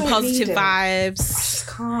 Yeah, just some positive vibes. I just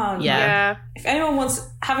can't. Yeah. If anyone wants,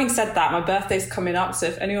 having said that, my birthday's coming up, so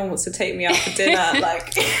if anyone wants to take me out for dinner,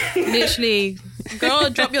 like... Literally,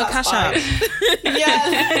 girl, drop your cash out.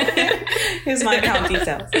 Yeah. Here's my account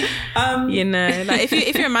details. You know, like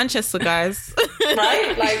if you're in Manchester, guys.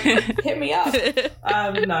 Right? Like, hit me up.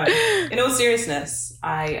 No. In all seriousness,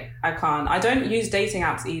 I can't. I don't use dating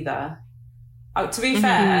apps either. To be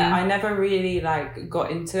fair, I never really like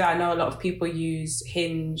got into it. I know a lot of people use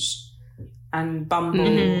Hinge and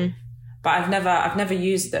Bumble, but I've never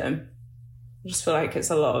used them. I just feel like it's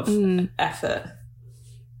a lot of effort.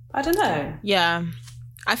 I don't know. Yeah.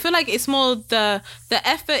 I feel like it's more the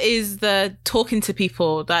effort is the talking to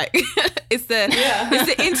people, like it's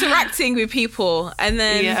the interacting with people, and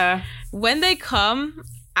then when they come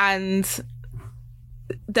and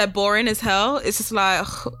they're boring as hell, it's just like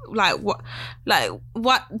what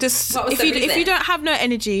just if you don't have no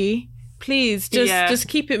energy, please just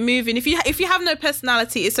keep it moving. If you have no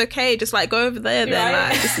personality, it's okay, just like go over there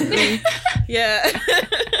then, like, yeah.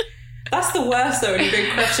 That's the worst though, when you've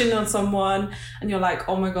been crushing on someone and you're like,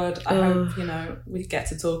 oh my God, I hope, you know, we get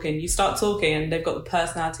to talking. You start talking and they've got the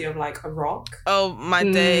personality of like a rock. Oh, my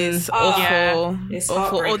days. Awful. Yeah. It's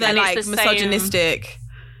awful. Or they're like misogynistic.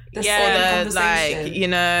 Or they're like, you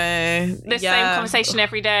know. The same conversation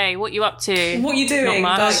every day. What you up to? What you doing?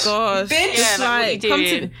 Not much. Oh gosh. Bitch. Yeah, like,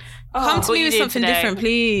 come to me with something different,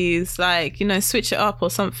 please. Like, you know, switch it up or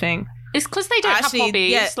something. It's because they don't have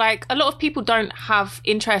hobbies. Yeah. Like, a lot of people don't have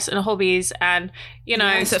interest in hobbies and, you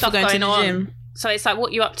know, stuff going on. Gym. So it's like,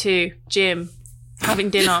 what you up to? Gym. Having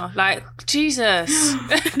dinner. Like, Jesus.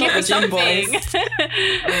 Give me something.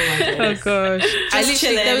 Oh gosh.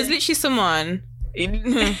 There was literally someone...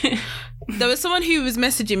 there was someone who was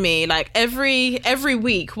messaging me like every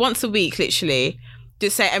week, once a week, literally,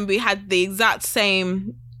 just say, and we had the exact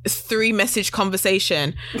same 3-message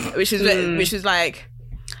conversation, which was like,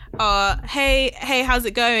 hey, how's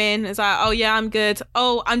it going? It's like, oh yeah, I'm good.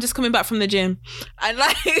 Oh, I'm just coming back from the gym. And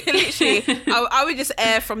like, literally, I would just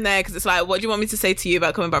air from there, because it's like, what do you want me to say to you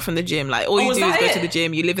about coming back from the gym? Like, all you do is go to the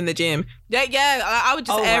gym. You live in the gym. Yeah. I would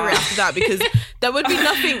just air it after that, because there would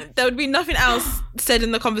be nothing else said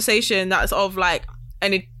in the conversation that's of like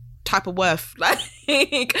any type of worth. Like,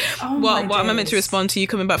 what am I meant to respond to you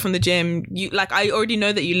coming back from the gym? You like, I already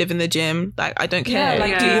know that you live in the gym. Like, I don't care. Yeah,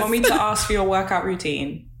 like, do you want me to ask for your workout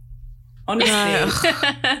routine? Honestly.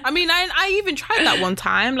 I mean, I even tried that one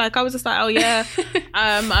time. Like, I was just like, oh yeah,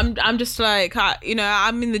 I'm just like, you know,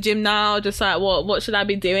 I'm in the gym now, just like, what should I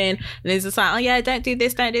be doing? And he's just like, oh yeah, don't do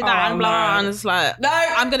this, don't do that, and blah, blah. And it's like, no,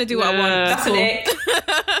 I'm gonna do what I want. That's cool. It.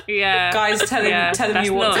 Yeah, guys telling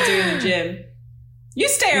you what to do in the gym. You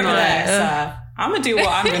stay over there, sir. I'm gonna do what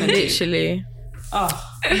I'm gonna do. Literally.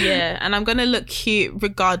 Oh yeah, and I'm gonna look cute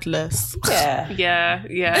regardless. Yeah.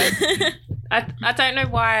 I don't know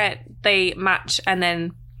why they match and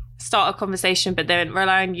then start a conversation, but then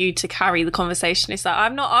rely on you to carry the conversation. It's like,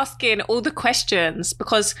 I'm not asking all the questions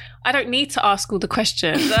because I don't need to ask all the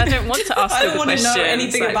questions. I don't want to ask all the questions. I don't want to know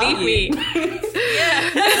anything about leave you. Me. I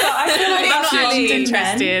feel like I'm that's not actually London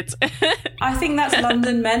interested. men. I think that's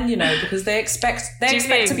London men, you know, because they expect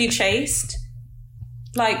to be chased.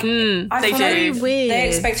 Like, I feel do. like they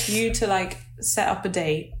expect you to like set up a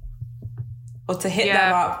date or to hit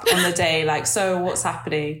them up on the day. Like, so what's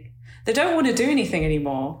happening? They don't want to do anything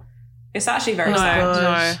anymore. It's actually very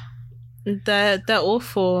sad. No. They're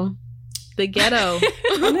awful. The ghetto.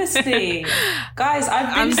 Honestly, guys,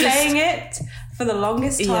 I've been saying it for the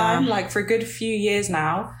longest time, like for a good few years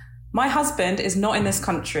now. My husband is not in this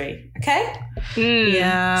country. Okay?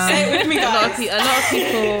 Yeah. Say it with me, guys.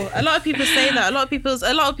 A lot of people say that. A lot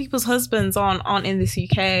of people's husbands aren't in this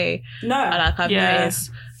UK. No. Like I've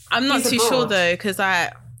noticed. I'm not too sure though, because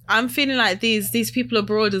I'm feeling like these people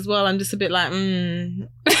abroad as well. I'm just a bit like, He's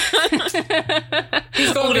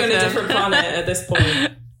got to be on a different planet at this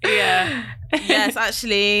point. Yeah. Yes,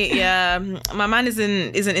 actually, yeah. My man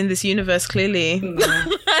isn't in this universe, clearly. No.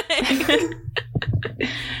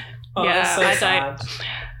 Yeah, so I sad. don't.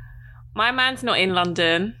 My man's not in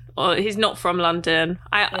London, or he's not from London.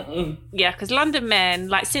 Because London men,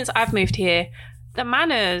 like since I've moved here, the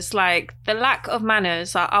manners, like the lack of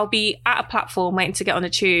manners. Like, I'll be at a platform waiting to get on the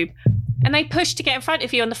tube, and they push to get in front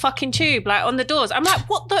of you on the fucking tube, like on the doors. I'm like,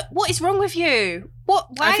 what is wrong with you? Why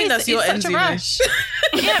I think that's your such a rush?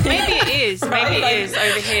 Yeah, maybe it is. Maybe it is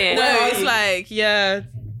over here. No, it's like, yeah.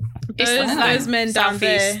 Those men down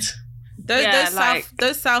there.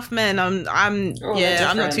 Those South men, I'm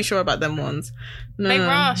not too sure about them ones. No, they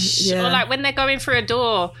rush, or like when they're going through a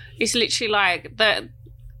door, it's literally like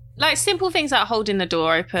simple things like holding the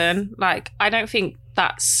door open. Like, I don't think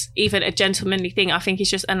that's even a gentlemanly thing. I think it's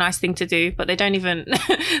just a nice thing to do, but they don't even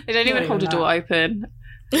hold a door open.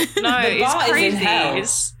 No, it's crazy.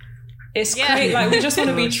 It's crazy. Like, we just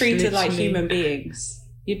want to be treated like human beings.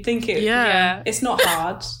 You'd think it's not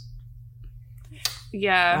hard.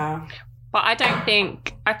 Yeah. But I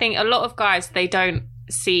think a lot of guys, they don't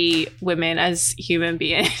see women as human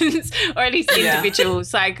beings, or at least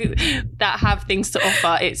individuals like that have things to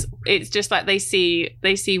offer. It's just like they see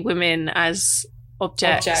women as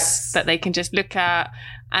objects that they can just look at,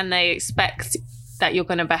 and they expect that you're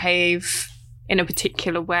going to behave in a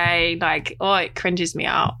particular way. Like, it cringes me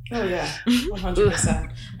out. Oh yeah,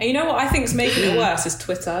 100%. And you know what I think is making it worse is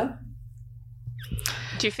Twitter.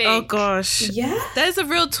 Do you think? Oh gosh, yeah. There's a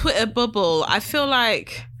real Twitter bubble. I feel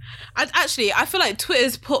like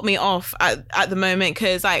Twitter's put me off at the moment,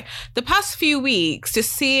 because like the past few weeks,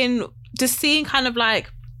 just seeing kind of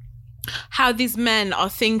like how these men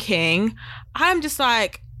are thinking, I'm just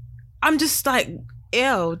like, ew,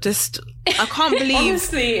 I can't believe.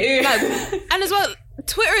 Honestly, ew. Like, and as well,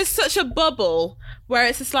 Twitter is such a bubble where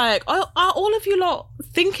it's just like, are all of you lot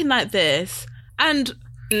thinking like this? And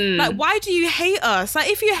like, why do you hate us? Like,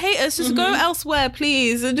 if you hate us, just go elsewhere,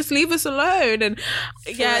 please, and just leave us alone. And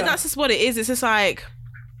that's just what it is. It's just like,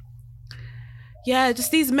 just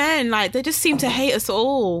these men, like, they just seem to hate us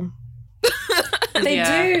all. They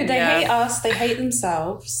do. They hate us. They hate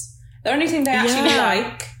themselves. The only thing they actually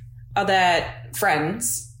like are their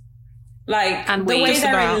friends. Like, and the way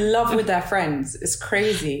they're in love with their friends is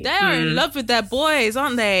crazy. They are in love with their boys,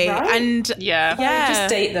 aren't they? Right? And just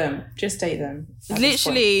date them. Just date them.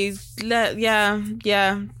 Literally, Yeah,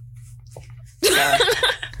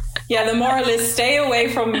 the moral is stay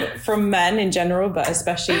away from men in general, but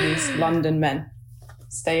especially these London men.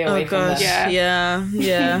 Stay away from them.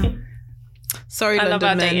 Yeah. Sorry, I London love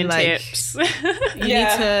our men. dating Like, tips.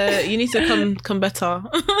 you need to come better.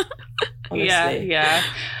 Honestly. Yeah.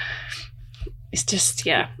 It's just,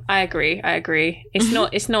 I agree.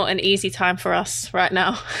 It's not an easy time for us right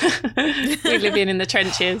now. We're living in the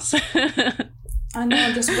trenches. I know,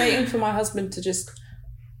 I'm just waiting for my husband to just,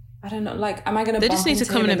 I don't know, like, am I going to bump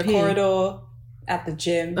into him in the corridor, at the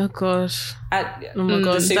gym? Oh gosh. Oh my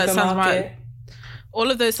God, the supermarket? All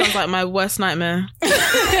of those sounds like my worst nightmare.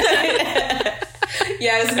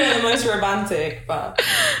 Yeah, it's not the most romantic, but...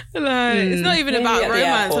 Like, it's not even about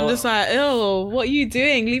romance. I'm just like, ew, what are you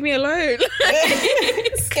doing? Leave me alone.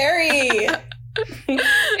 Scary.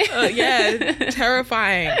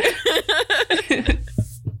 Terrifying.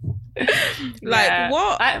 Like,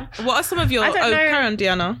 what are some of your... carry on,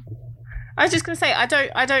 Diana. I was just going to say, I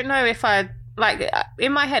don't know if like,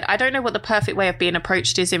 in my head, I don't know what the perfect way of being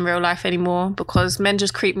approached is in real life anymore, because men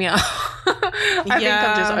just creep me out. I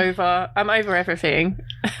think I'm over everything.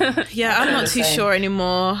 I'm not too sure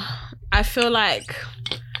anymore. I feel like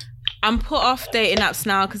I'm put off dating apps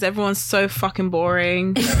now because everyone's so fucking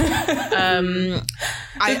boring.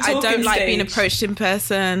 I don't like being approached in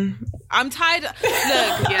person. I'm tired. Look,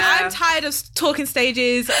 I'm tired of talking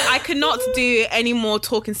stages. I cannot do any more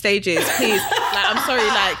talking stages, please. Like, I'm sorry,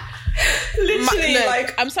 like,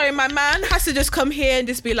 literally, I'm sorry, my man has to just come here and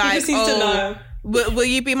just be like, just needs to know. Will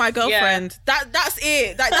you be my girlfriend? That's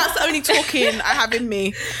it. That's the only talking I have in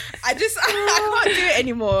me. I can't do it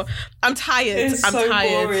anymore. I'm tired. It's I'm so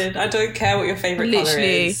tired. boring. I don't care what your favorite color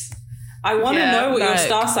is. I want to know what your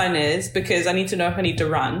star sign is because I need to know if I need to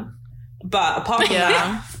run. But apart from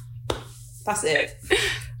that, that's it.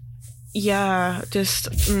 Yeah, just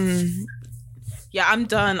I'm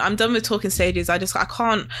done. I'm done with talking stages. I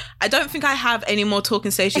don't think I have any more talking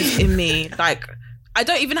stages in me. Like, I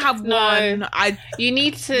don't even have one. You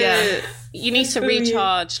need to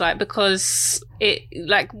recharge, like, because it,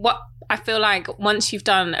 like, what I feel like once you've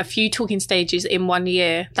done a few talking stages in 1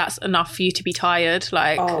 year, that's enough for you to be tired,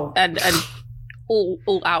 like, and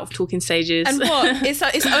all out of talking stages. And what? It's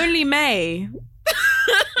only May.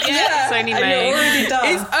 It's only May. You're already done.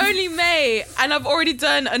 It's only May, and I've already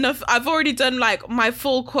done enough. I've already done like my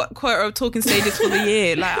full quarter of talking stages for the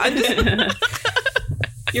year. Like, I'm just.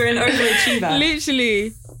 You're an overachiever.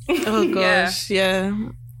 Literally. Oh gosh,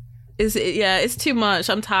 it's too much.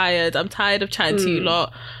 I'm tired of chatting to you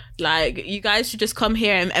lot. Like, you guys should just come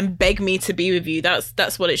here and beg me to be with you.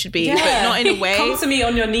 That's what it should be. But not in a way. Come to me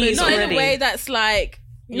on your knees not already. in a way that's like,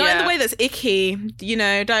 not in the way that's icky. You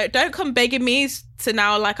know, don't come begging me to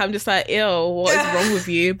now, like, I'm just like, ew, what is wrong with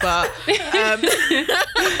you? But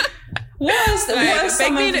what are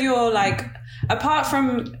some of your, like, apart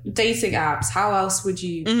from dating apps, how else would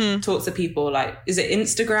you talk to people? Like, is it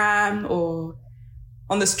Instagram or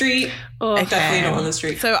on the street? Definitely not on the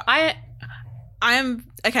street. So I'm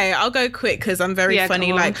okay. I'll go quick because I'm very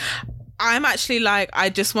funny. Like, I'm actually like, I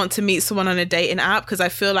just want to meet someone on a dating app because I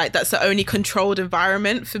feel like that's the only controlled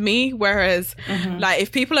environment for me. Whereas, like,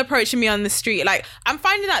 if people are approaching me on the street, like, I'm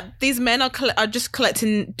finding that these men are just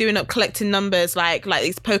collecting numbers, like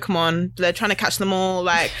these Pokemon. They're trying to catch them all.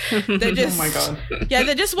 Like, they're just, oh my god, yeah,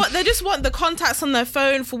 they just want the contacts on their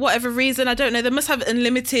phone for whatever reason. I don't know. They must have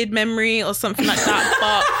unlimited memory or something like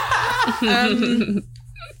that. But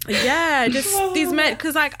yeah, just these men,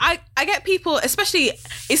 because like I get people, especially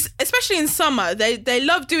in summer, they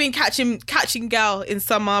love doing catching girl in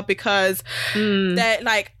summer because they're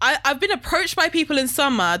like, I've been approached by people in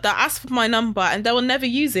summer that ask for my number and they will never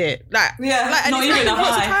use it, like not even a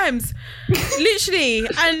lots of hi. times, literally,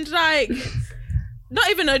 and like not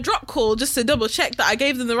even a drop call just to double check that I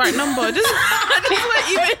gave them the right number. I just won't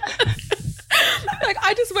even like,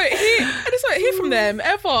 I just won't hear from them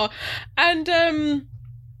ever. And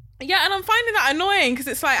yeah, and I'm finding that annoying because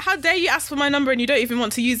it's like, how dare you ask for my number and you don't even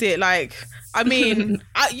want to use it? Like, I mean,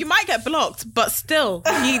 you might get blocked, but still,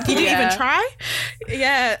 you didn't even try.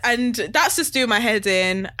 Yeah, and that's just doing my head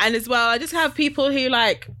in. And as well, I just have people who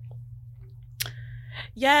like,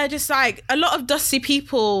 yeah, just like a lot of dusty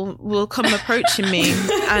people will come approaching me.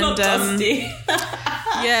 And Not dusty.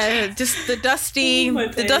 yeah, just the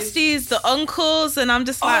dusties, the uncles, and I'm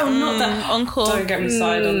just like, not that uncle. Don't get me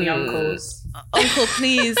started on the uncles. Uncle,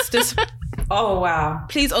 please, just oh wow,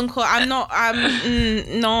 please, uncle. No.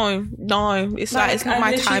 It's like it's not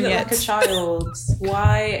my time yet. Like a child.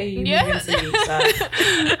 Why are you moving to me, sir?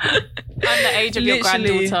 I'm the age of your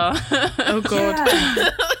granddaughter. Oh god. Yeah.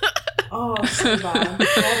 Oh, so bad. I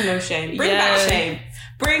have no shame. Bring back shame.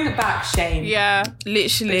 Bring back shame. Yeah,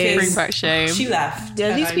 literally. Bring back shame. She left.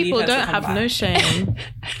 Yeah, these people don't have no shame.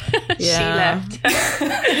 Yeah. She left.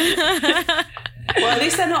 Well, at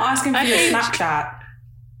least they're not asking for your Snapchat.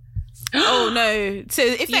 Oh no! So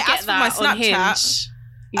if they ask for my Snapchat,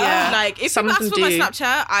 like if people ask for my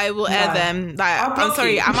Snapchat, I will air them. Like, I'm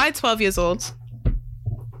sorry, am I 12 years old?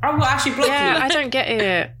 I will actually block you. I don't get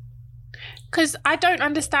it. Because I don't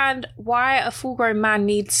understand why a full-grown man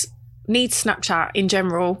needs Snapchat in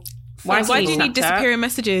general. Why do you need disappearing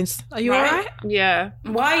messages? Are you alright? Yeah.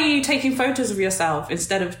 Why are you taking photos of yourself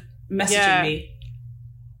instead of messaging me?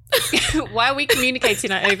 Why are we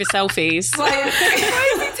communicating over selfies? Why is he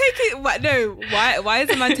taking? Why is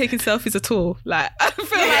the man taking selfies at all? Like, I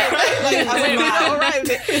feel like we're not alright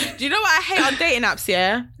with it. Do you know what I hate on dating apps?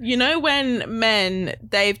 Yeah, you know when men,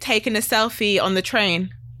 they've taken a selfie on the train.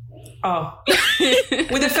 Oh,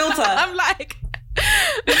 with a filter. I'm like,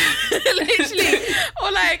 literally,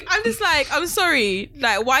 or like, I'm just like, I'm sorry,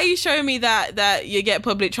 like, why are you showing me that you get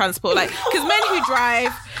public transport? Like, because men who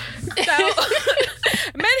drive,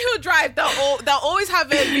 they'll always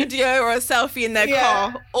have a video or a selfie in their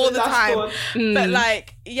car all the time. But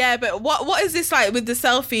like, but what is this like with the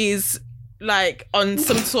selfies, like on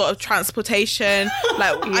some sort of transportation?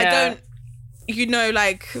 Like, you know,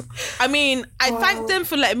 like, I mean, I thank them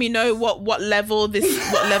for letting me know what level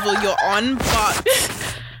you're on, but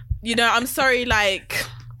you know, I'm sorry, like,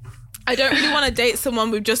 I don't really want to date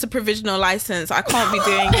someone with just a provisional license. I can't be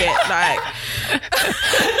doing it. Like,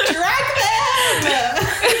 drag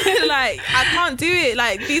them. Like, I can't do it.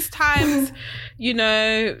 Like, these times, you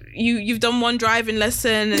know, you've done one driving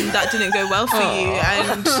lesson and that didn't go well for you,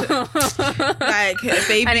 and like,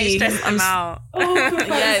 baby, and it stressed them out.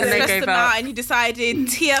 Yeah, it stressed them out, and you decided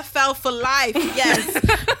TFL for life. Yes,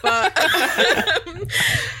 but.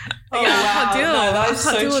 Oh, yeah, wow. I can't deal. No, that is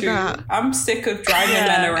I can't so deal with true. that. I'm sick of driving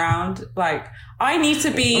men around. Like, I need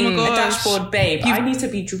to be a dashboard babe. I need to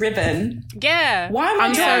be driven. Yeah. Why am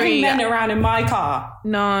I driving men around in my car?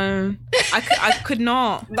 No, I could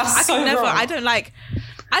not. That's so never. wrong. I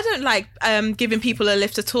don't like giving people a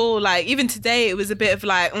lift at all. Like, even today, it was a bit of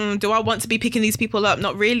like, do I want to be picking these people up?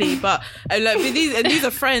 Not really, but like, these are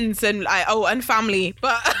friends and and family.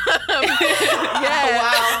 But yeah,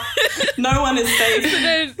 wow, no one is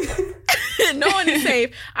safe. No one is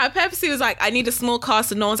safe. I purposely was like, I need a small car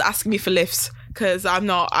so no one's asking me for lifts. Because I'm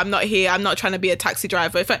not here. I'm not trying to be a taxi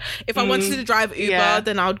driver. If I wanted to drive Uber,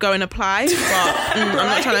 then I would go and apply. But I'm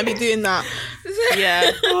not trying to be doing that.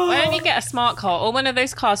 Yeah. Why don't you get a smart car or one of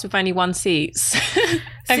those cars with only one seats?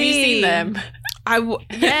 Have you seen them?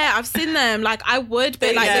 I've seen them. Like, I would,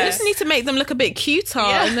 but like, they just need to make them look a bit cuter,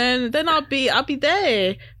 and then I'll be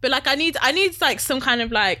there. But like, I need like some kind of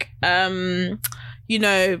like you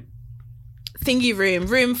know, thingy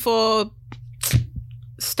room for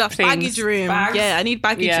stuff. Things. Baggage room. Bags. Yeah, I need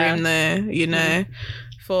baggage room there, you know,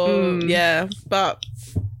 for but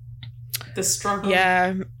the struggle.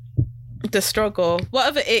 Yeah, the struggle. What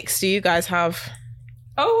other icks do you guys have?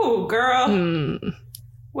 Oh, girl.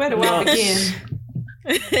 Where do I begin?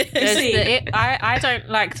 I don't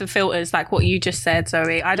like the filters, like what you just said,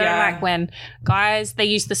 Zoe. I don't like when guys, they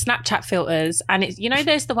use the Snapchat filters, and it's, you know,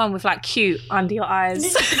 there's the one with like cute under your eyes,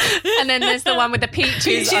 and then there's the one with the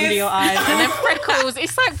peaches under your eyes, and then freckles.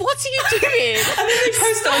 It's like, what are you doing? And then they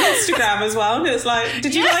post it on Instagram as well, and it's like,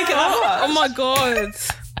 did you like it that much? Oh my god.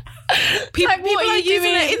 People are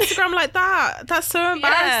using their Instagram like that. That's so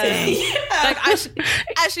embarrassing. Yeah. Like,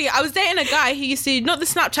 actually, I was dating a guy who used to, not the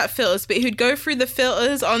Snapchat filters, but who'd go through the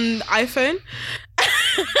filters on iPhone.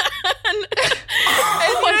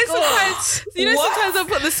 Sometimes I'll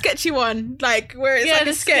put the sketchy one, like where it's like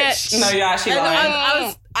a sketch. No, you're actually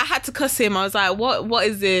lying. I had to cuss him. I was like, what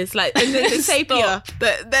is this? Like, and the sepia.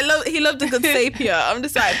 He loved a good sepia. I'm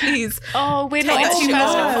just like, please. Oh, we're not into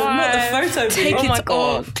not the photo. Take it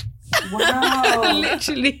off. Wow.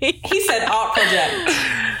 Literally. He said art project.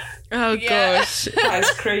 Oh gosh. That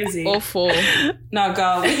is crazy. Awful. No,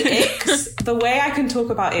 girl, with icks, the way I can talk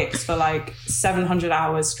about icks for like 700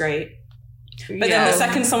 hours straight. But then the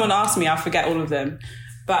second someone asks me, I forget all of them.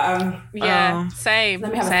 But same.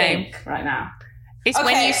 Let me have a think right now. It's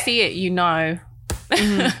when you see it, you know.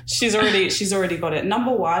 She's already got it.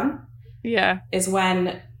 Number one is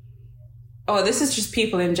when, this is just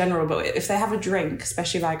people in general, but if they have a drink,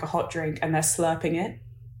 especially like a hot drink, and they're slurping it.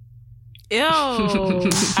 Ew.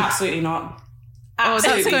 Absolutely not.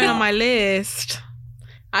 That's going on my list.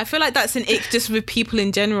 I feel like that's an ick just with people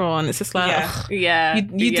in general, and it's just like,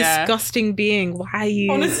 you disgusting being. Why are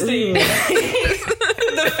you? Honestly,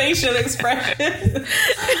 the facial expression.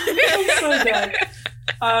 It's so good.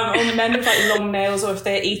 Or men with like long nails, or if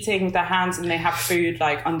they're eating with their hands and they have food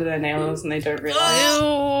like under their nails and they don't realize.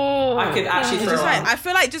 I could actually throw up. I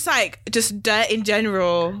feel like just dirt in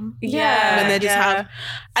general. Yeah. When they just have,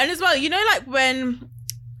 and as well, you know, like when.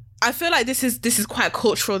 I feel like this is quite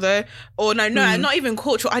cultural though, or no, not even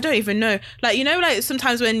cultural. I don't even know. Like, you know, like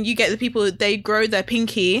sometimes when you get the people, they grow their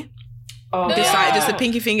pinky, just a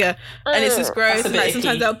pinky finger, and it's just gross. And like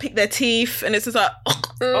sometimes they'll pick their teeth, and it's just like,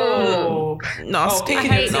 nasty. I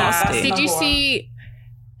hate that. Did you see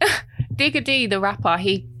Digga D, the rapper?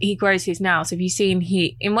 He grows his nails. Have you seen?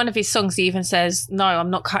 In one of his songs, he even says, "No,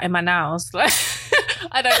 I'm not cutting my nails." Like,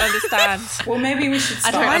 I don't understand. Well, maybe we should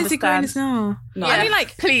start. Why is he growing his nails? No. I mean,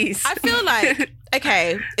 like, please. I feel like,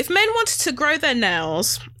 okay, if men wanted to grow their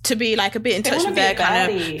nails to be like a bit in touch with their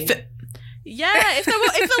kind of... if they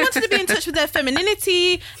wanted to be in touch with their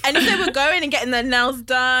femininity, and if they were going and getting their nails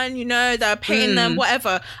done, you know, they're painting them,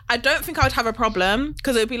 whatever, I don't think I would have a problem,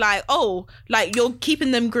 because it would be like, like, you're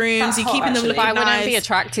keeping them groomed, you're keeping them looking nice. I wouldn't be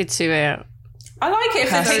attracted to it. I like it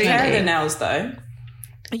if they take care of their nails, though.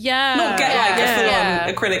 Yeah. Not get like a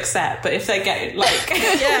full-on acrylic set, but if they get like a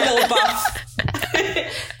little buff,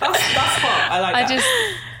 that's hot. I like that.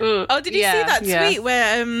 Oh, did you see that tweet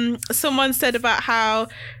where someone said about how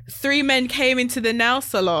 3 men came into the nail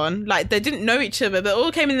salon, like they didn't know each other, they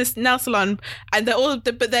all came in this nail salon, and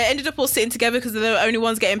but they ended up all sitting together because they were the only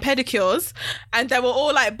ones getting pedicures, and they were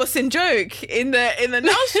all like busting joke in the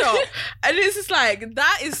nail shop, and it's just like,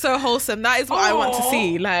 that is so wholesome. That is what I want to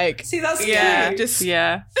see. Like, see, that's cute. Just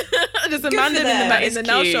a man in the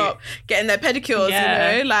nail shop getting their pedicures. You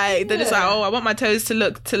know, like they're just like, oh, I want my toes to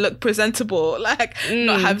look presentable, like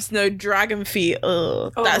not have no dragon feet.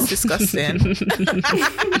 That's disgusting.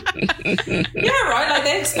 Yeah, right. Like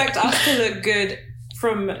they expect us to look good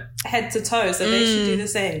from head to toe, so they should do the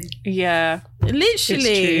same. Yeah,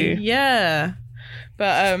 literally. Yeah,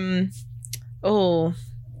 but I don't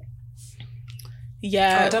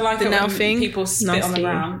like the nail thing. People spit on the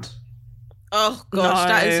ground. Oh gosh,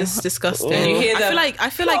 that is just disgusting. You hear them. I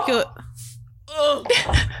feel like you're.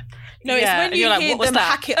 No, it's when you hear them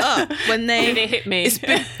hack it up when they hit me.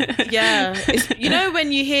 You know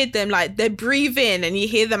when you hear them, like they breathe in and you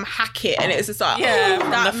hear them hack it, and it's just like,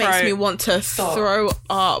 that makes me want to throw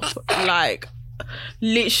up. Like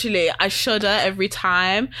literally, I shudder every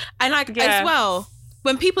time. And like as well,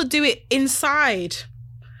 when people do it inside,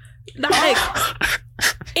 like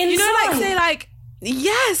you know, like say like,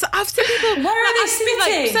 yes, I've seen people. Where are they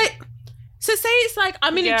spitting? Like, say it's like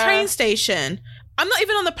I'm in a train station. I'm not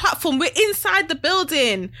even on the platform. We're inside the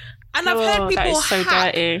building, and I've heard people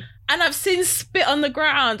hack, dirty. And I've seen spit on the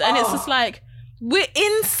ground, and it's just like, we're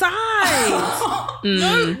inside.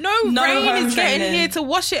 No rain is getting here to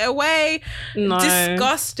wash it away. No.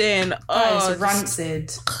 Disgusting. It's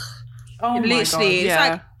rancid. Oh my literally, God. It's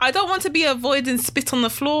like, I don't want to be avoiding spit on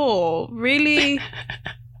the floor. Really.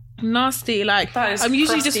 Nasty. Like, I'm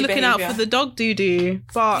usually just looking out for the dog doo-doo,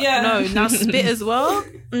 but no, now spit as well.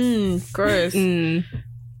 Gross. Oh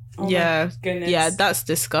my goodness. That's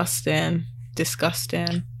disgusting.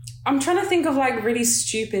 I'm trying to think of like really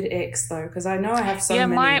stupid icks though, because I know I have so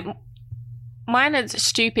many. Mine are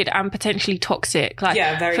stupid and potentially toxic. Like,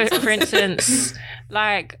 for instance,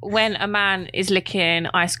 like when a man is licking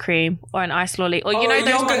ice cream or an ice lolly, or you know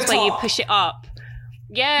those ones where you push it up.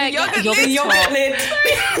 Yeah, yogurt lid. What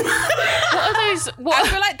are those? I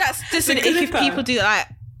feel like that's just an ick if people do that. Like,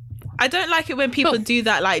 I don't like it when people do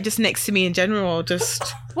that, like just next to me in general. Just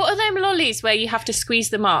what are them lollies where you have to squeeze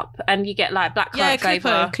them up and you get like black card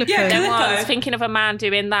flavour? Clipper. Thinking of a man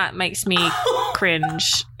doing that makes me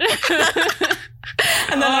cringe.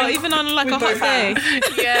 And then even on like a hot day.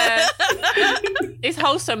 Yeah. It's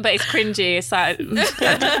wholesome, but it's cringy. It's like,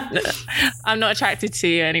 I'm not attracted to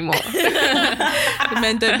you anymore. The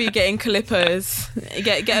men don't be getting clippers.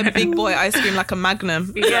 Get a big boy ice cream like a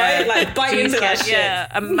Magnum. Yeah, like bite into that shit. Yeah,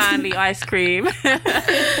 a manly ice cream.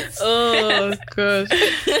 Oh, God.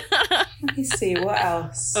 Let me see, what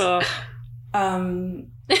else? I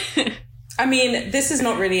mean, this is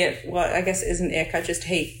not really it. Well, I guess it isn't ick. I just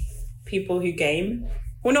hate people who game.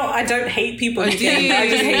 Well, no, I don't hate people who game. I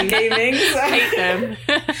just hate gaming. So. Hate them.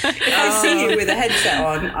 If I see you with a headset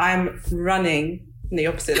on, I'm running in the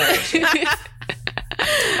opposite direction.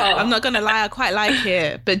 I'm not gonna lie, I quite like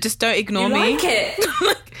it, but just don't ignore me. You like it?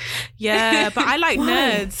 Yeah, but I like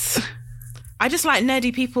nerds. I just like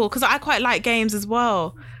nerdy people because I quite like games as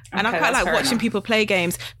well. And I quite like watching people play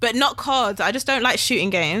games, but not COD. I just don't like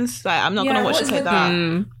shooting games. Like, I'm not gonna watch it like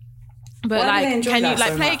that. But like, can you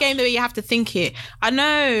like play a game the way you have to think it? I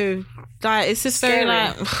know, like it's just very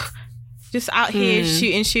like just out here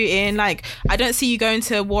shooting. Like, I don't see you going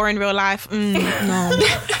to war in real life. No,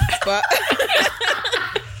 but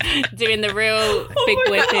doing the real big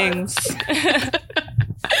boy things.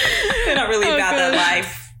 They're not really about that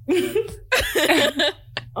life.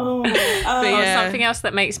 Something else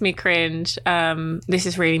that makes me cringe. This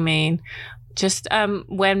is really mean. Just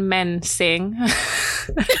when men sing.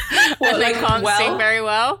 Well, they can't sing very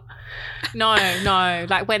well. No.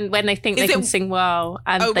 Like when they think they can sing well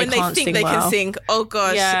and they can't sing well. Can sing. Oh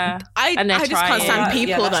gosh. Yeah. I just can't stand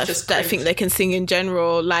people that think they can sing in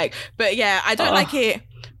general. Like, but yeah, I don't like it.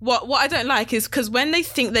 What I don't like is because when they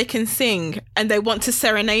think they can sing and they want to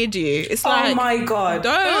serenade you, it's like, oh my God,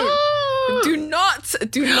 do not sing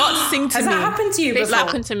to me. Has that happened to you before?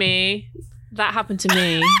 That happened to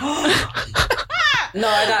me. No,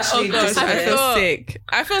 I'd actually I feel sick.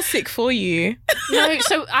 I feel sick for you. No,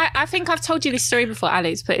 so I think I've told you this story before,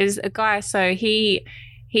 Alex, but is a guy, so he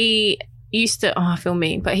used to, I feel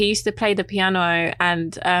mean, but he used to play the piano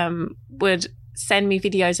and would send me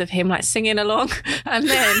videos of him like singing along, and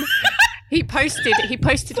then He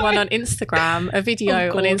posted one on Instagram, a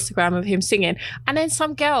video on Instagram of him singing. And then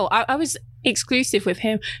some girl, I was exclusive with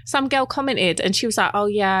him, some girl commented and she was like, oh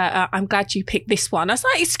yeah, I'm glad you picked this one. I was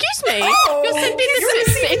like, excuse me, you're sending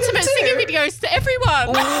the intimate singing videos to everyone.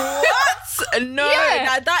 What? No,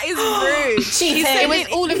 that is rude. It was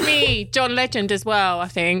All of Me, John Legend as well, I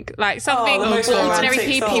think. Like something Ordinary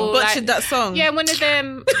People. He butchered that song. Yeah, one of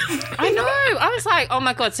them. I know. I was like, oh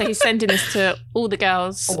my God, so he's sending this to all the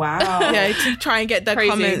girls. Wow. Yeah, to try and get their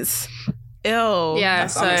comments. Ew. Yeah,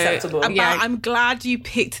 that's unacceptable. I'm glad you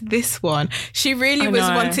picked this one. She really was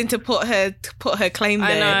wanting to put her claim there.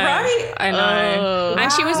 I know. Right? I know.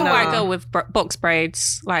 And she was a white girl with box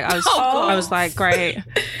braids. Like I was like, great.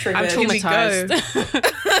 I'm traumatized.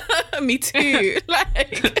 Me too.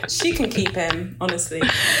 Like she can keep him, honestly.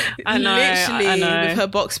 I know. With her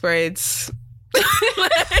box braids.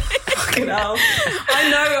 Fucking hell.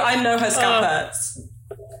 I know her scalp hurts.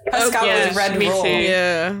 Her scalp is red raw.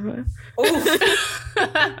 Yeah.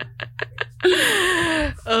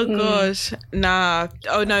 Oh gosh, nah.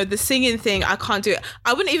 Oh no, the singing thing, I can't do it.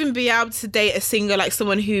 I wouldn't even be able to date a singer, like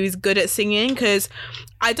someone who's good at singing, because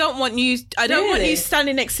I don't want you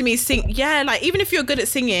standing next to me like even if you're good at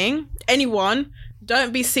singing, anyone,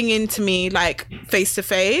 don't be singing to me like face to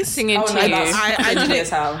face. Singing to you.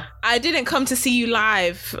 I didn't come to see you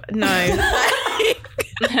live. No. I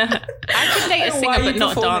could date a singer but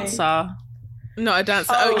not a dancer. Not a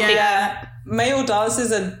dancer. Oh yeah. Male dancers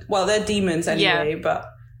they're demons anyway, but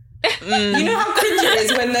you know how cringe it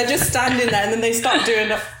is when they're just standing there and then they start doing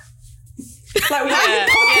like, why are you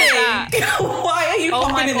popping? Why are you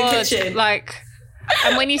popping in the kitchen? Like,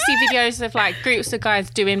 and when you see videos of like groups of guys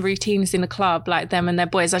doing routines in the club, like them and their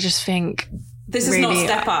boys, I just think, this is really, not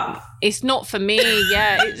step up. It's not for me.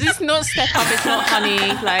 Yeah, it's not step up. It's not honey.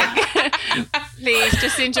 Like, please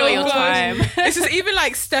just enjoy your time. This is even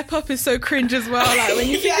like step up is so cringe as well. Like when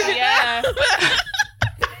you think of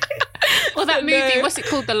Or that movie, what's it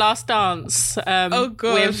called? The Last Dance.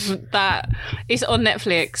 With that, it's on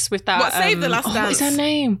Netflix. With that, what? Save the Last Dance. What's her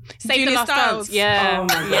name? Save the Last Dance. Yeah. Oh my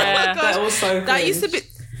god. That was so cringe.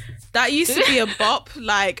 That used to be a bop,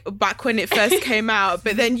 like back when it first came out.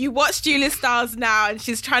 But then you watch Julia Stiles now, and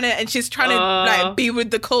she's trying to like be with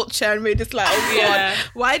the culture, and we're just like, oh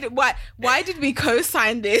god, why did we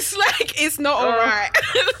co-sign this? Like, it's not all right.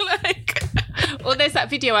 Like, well, there's that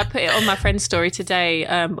video, I put it on my friend's story today,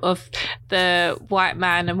 of the white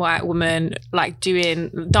man and white woman like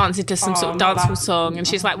dancing to some sort of dancehall song, and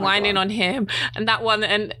she's like whining on him, and that one,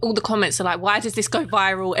 and all the comments are like, why does this go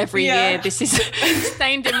viral every year? This is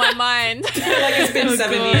stained in my mind. Like it's been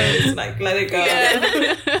 7 years. Like, let it go.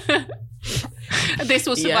 Yeah. This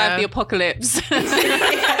will survive the apocalypse.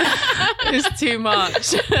 It's too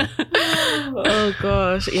much. Oh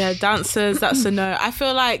gosh, yeah, dancers, that's a no. I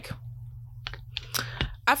feel like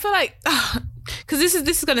because this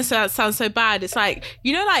is gonna sound so bad. It's like,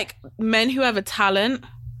 you know, like men who have a talent,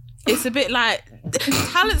 it's a bit like,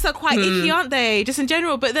 talents are quite icky, aren't they? Just in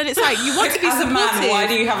general. But then it's like, you want to be supportive. As a man, why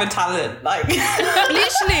do you have a talent? Like,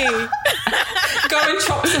 literally, go and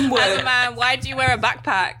chop some wood. As a man, why do you wear a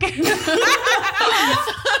backpack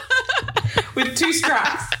with 2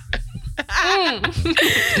 straps? No, but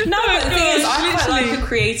the thing is, I quite like a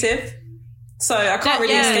creative, so I can't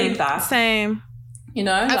really escape that. Same. You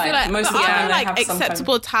know, I feel like most of the time like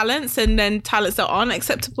acceptable talents, and then talents that aren't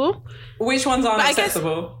acceptable. Which ones aren't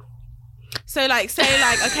acceptable? So like, say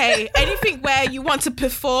like, okay, anything where you want to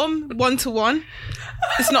perform one-to-one,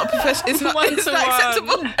 it's not professional. It's not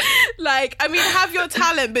acceptable. Like, I mean, have your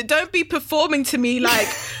talent, but don't be performing to me like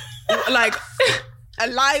a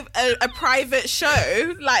private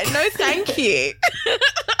show. Like, no, thank you.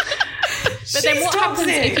 But then what happens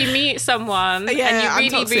if you meet someone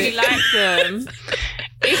and you really like them?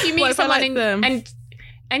 If you meet someone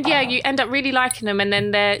and you end up really liking them, and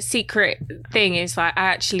then their secret thing is like, I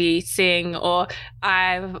actually sing, or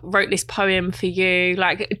I wrote this poem for you.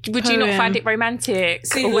 Like, would you not find it romantic?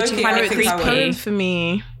 See, or would you find it creepy? Poem for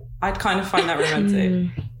me, I'd kind of find that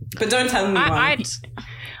romantic. But don't tell me why.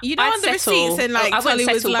 You know, on the receipts, and like Tolly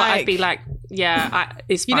was like, but I'd be like,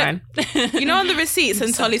 it's fine. You know, on the receipts,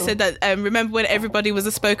 and Tolly said that, remember when everybody was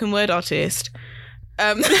a spoken word artist?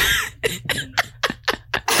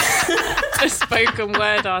 A spoken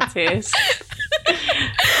word artist.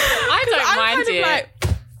 I don't mind it.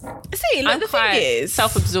 I'm the thing is,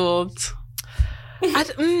 self-absorbed.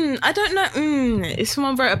 I don't know. If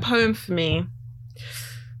someone wrote a poem for me,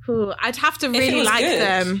 I'd have to really like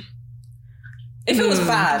them. If it was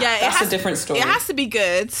bad, that's a different story. It has to be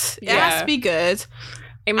good. It has to be good.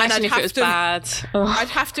 Imagine if it was bad. I'd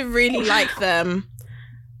have to really like them.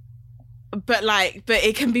 but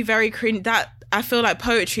it can be very cringe. That I feel like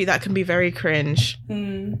poetry that can be very cringe.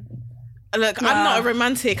 Look, I'm not a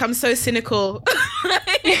romantic. I'm so cynical.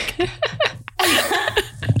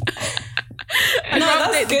 I'd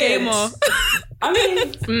rather date the gamer. I mean,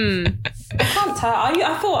 I can't tell.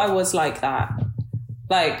 I thought I was like that.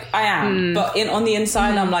 Like, I am. But on the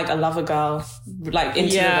inside, I'm like a lover girl. Like,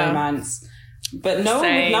 into the romance. But no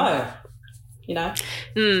one would know. You know?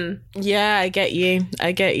 Yeah, I get you.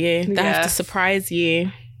 They have to surprise you.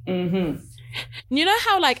 You know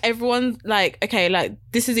how like everyone like, okay, like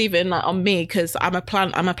this is even like on me because I'm a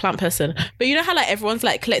plant person, but you know how like everyone's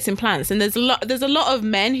like collecting plants, and there's a lot of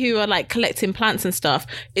men who are like collecting plants and stuff.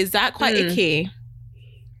 Is that quite icky?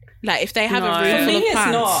 Like if they have a room full of plants?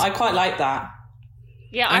 It's not. I quite like that.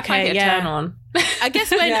 Yeah, I find it a turn on. I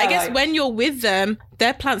guess when you're with them,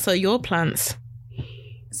 their plants are your plants.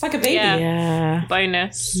 It's like a baby. Yeah.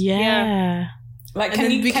 Bonus. Yeah. Like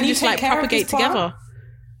can you just like propagate together?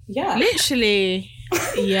 Yeah. Literally.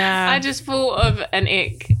 Yeah. I just thought of an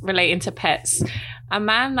ick relating to pets. A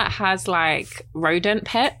man that has like rodent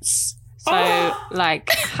pets. So like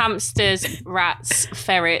hamsters, rats,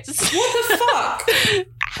 ferrets. What the fuck?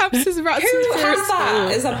 Hamsters, rats, Who and ferrets.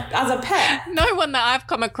 has that as a pet? No one that I've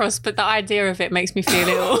come across, but the idea of it makes me feel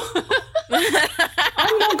ill.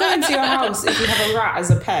 I'm not going to your house if you have a rat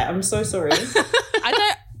as a pet. I'm so sorry.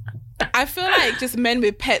 I feel like just men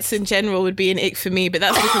with pets in general would be an ick for me, but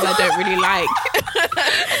that's because I don't really like.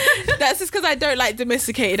 That's just because I don't like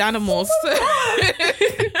domesticated animals.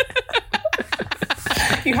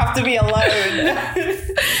 You have to be alone.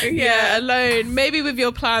 Yeah, alone. Maybe with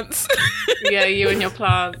your plants. Yeah, you and your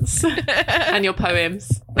plants and your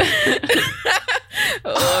poems. I'm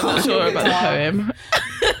not sure about the poem.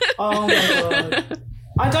 Oh my god.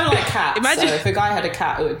 I don't like cats. Imagine so if a guy had a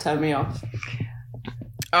cat, it would turn me off.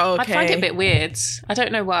 Oh, okay. I find it a bit weird. I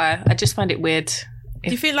don't know why. I just find it weird.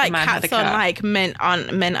 Do you feel like cats are like men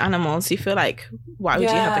animals? Do you feel like why would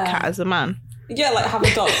you have a cat as a man? Yeah, like have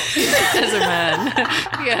a dog as a man.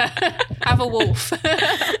 Yeah, have a wolf, a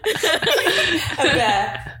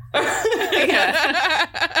bear.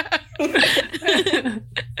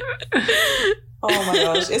 Oh my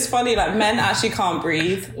gosh, it's funny. Like men actually can't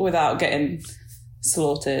breathe without getting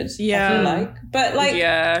slaughtered. Yeah, I feel like, but like,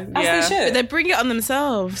 as they should. But they bring it on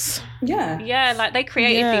themselves. Yeah. Like they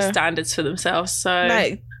created these standards for themselves. So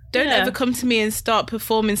like, don't ever come to me and start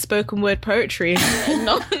performing spoken word poetry.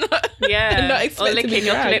 not or licking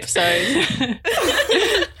your calypsos.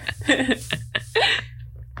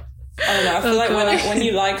 I don't know. I feel like when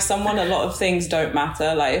you like someone, a lot of things don't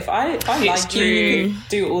matter. Like if I like you could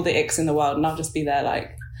do all the icks in the world, and I'll just be there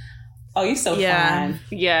like, oh, you're so fine.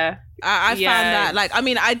 Yeah. I found that, like, I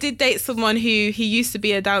mean, I did date someone who he used to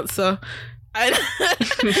be a dancer. And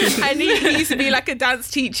he used to be like a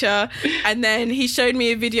dance teacher, and then he showed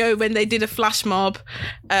me a video when they did a flash mob,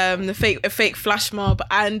 a fake flash mob,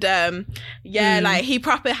 and like he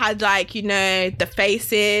proper had like, you know, the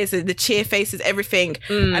faces and the cheer faces, everything,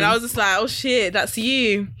 and I was just like, oh shit, that's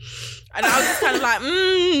you, and I was just kind of like,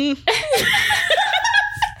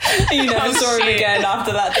 You never saw him again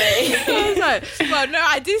after that day. I was like, well, no,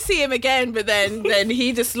 I did see him again, but then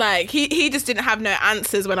he just like he just didn't have no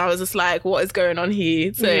answers when I was just like, what is going on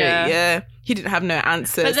here? So he didn't have no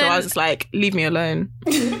answers. So I was just like, leave me alone.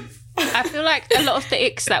 I feel like a lot of the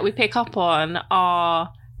icks that we pick up on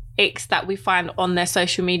are icks that we find on their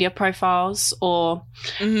social media profiles, or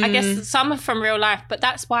I guess some are from real life. But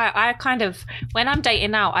that's why I kind of, when I'm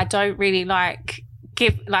dating out, I don't really like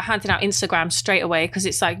handing out Instagram straight away, because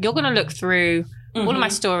it's like you're gonna look through all of my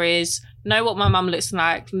stories, know what my mum looks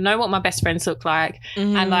like, know what my best friends look like,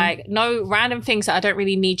 and like know random things that I don't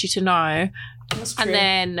really need you to know. That's true. And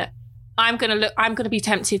then I'm gonna be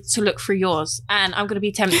tempted to look through yours, and I'm gonna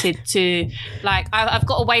be tempted to like I've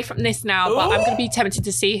got away from this now, but I'm gonna be tempted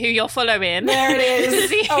to see who you're following. There it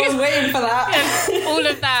is. I was waiting for that. All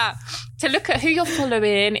of that, to look at who you're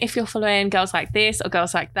following, if you're following girls like this or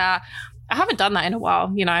girls like that. I haven't done that in a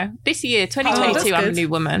while, you know. This year, 2022, I'm a new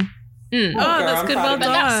woman. Oh, that's good. Well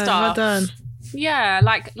done. Well done. Yeah,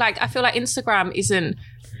 like I feel like Instagram isn't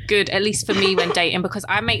good, at least for me when dating, because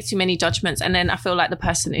I make too many judgments, and then I feel like the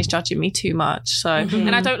person is judging me too much. So,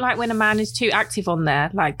 and I don't like when a man is too active on there.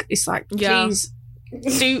 Like, it's like, please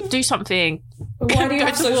do something. Why do you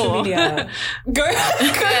have social media? Go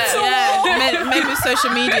Men with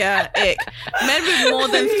social media, ick. Men with more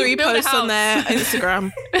than 3 posts on their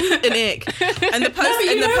Instagram, an ick. And the post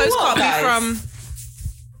can't be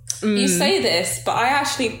from. You say this, but I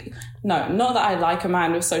actually not that I like a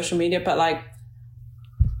man with social media, but like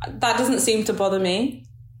that doesn't seem to bother me.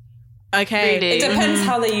 Okay, really? It depends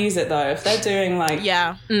how they use it though. If they're doing like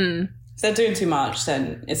they're doing too much,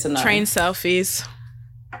 then it's a no. Train selfies.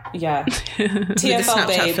 Yeah. TFL Snapchat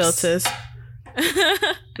babes. Filters.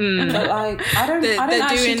 But like, I don't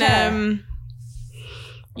actually care.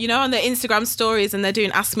 You know, on their Instagram stories, and they're doing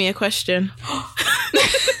Ask Me a Question.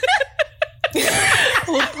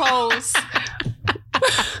 Or polls.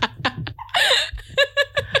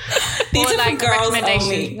 These or are like for girls recommendations.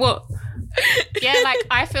 only. What? Yeah, like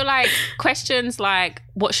I feel like questions like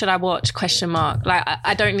what should I watch? ? Like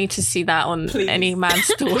I don't need to see that on any man's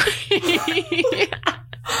story.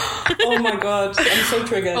 Oh my god, I'm so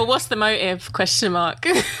triggered. Or what's the motive? ? What's the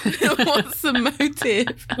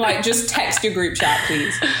motive? Like, just text your group chat,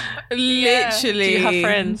 please. Literally. Yeah. Do you have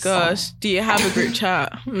friends? Gosh, do you have a group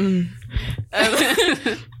chat?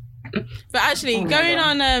 But actually, going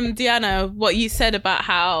on, Deanna, what you said about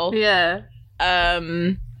how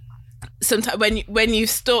sometimes when you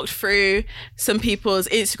stalked through some people's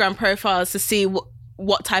Instagram profiles to see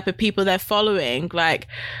what type of people they're following, like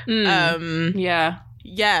like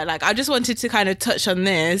I just wanted to kind of touch on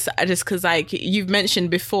this, just because like you've mentioned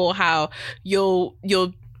before how you'll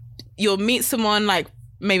meet someone like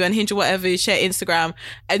maybe on Hinge or whatever, you share Instagram,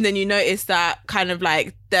 and then you notice that kind of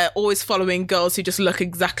like they're always following girls who just look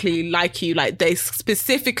exactly like you, like they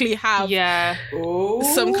specifically have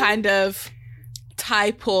some kind of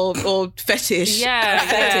type or fetish.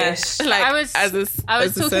 Fetish. Like, I was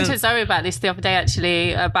talking to Zoe about this the other day,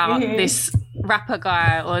 actually, about this rapper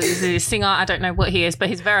guy or this singer, I don't know what he is, but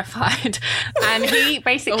he's verified. And he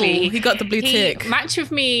basically he got the blue tick. Matched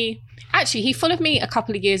with me. Actually, he followed me a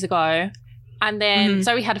couple of years ago. And then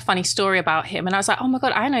Zoe had a funny story about him. And I was like, oh my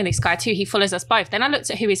God, I know this guy too. He follows us both. Then I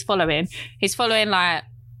looked at who he's following. He's following like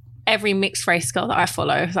every mixed race girl that I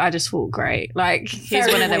follow. So I just thought, great. Like, he's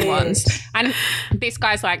one of them ones. And this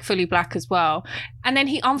guy's like fully black as well. And then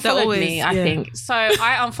he unfollowed me, I think. So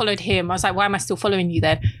I unfollowed him. I was like, why am I still following you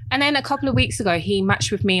then? And then a couple of weeks ago, he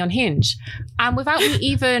matched with me on Hinge. And without me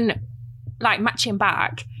even like matching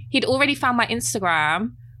back, he'd already found my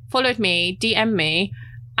Instagram, followed me, DM'd me.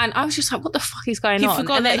 And I was just like, what the fuck is going on? He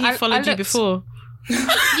forgot that he followed you before.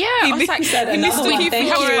 Yeah, I was like, he missed we one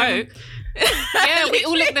spoke. Yeah, we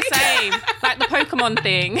all look the same. Like the Pokemon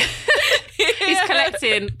thing. He's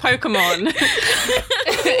collecting Pokemon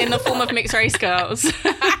in the form of mixed race girls.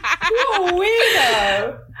 What a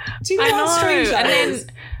weirdo. Do you know how strange that is?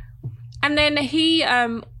 And then he,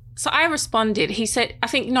 so I responded. He said,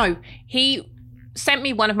 he sent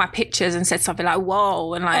me one of my pictures and said something like,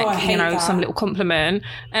 whoa, and like, some little compliment.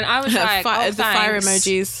 And I was like, the fire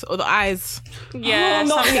emojis or the eyes. Yeah,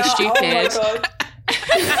 something stupid. Oh my God.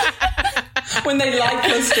 When they like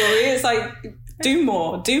your story, it's like, do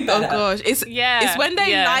more, do better. Oh gosh, it's when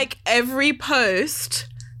they like every post.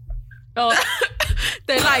 Oh.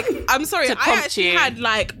 They're like, I'm sorry, I actually had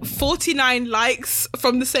like 49 likes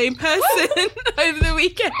from the same person over the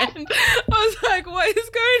weekend. I was like, what is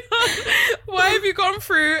going on? Why have you gone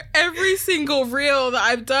through every single reel that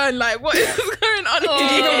I've done? Like, what is going on? Did you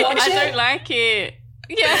even watch it? I don't like it.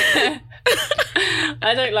 Yeah.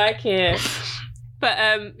 I don't like it. But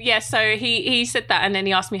so he said that, and then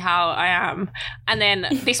he asked me how I am. And then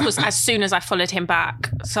this was as soon as I followed him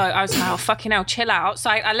back. So I was like, oh, fucking hell, chill out.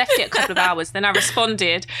 So I left it a couple of hours. Then I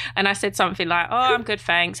responded and I said something like, oh, I'm good,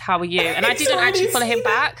 thanks. How are you? And I didn't actually follow him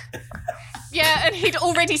back. Yeah, and he'd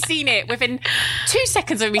already seen it within 2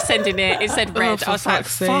 seconds of me sending it. It said red. I was like,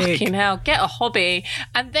 fucking hell, get a hobby.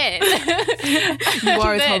 And then... You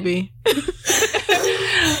are his hobby.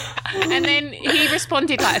 And then he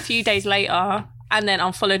responded like a few days later and then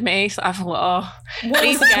unfollowed me. So I thought,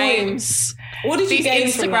 these games... What did you gain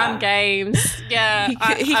Instagram games? Yeah.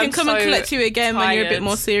 He can come and collect you again when you're a bit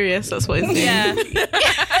more serious. That's what he's doing. Yeah.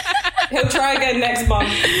 He'll try again next month.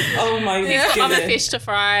 Oh my goodness. Other fish to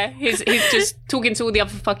fry. He's just talking to all the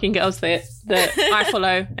other fucking girls that I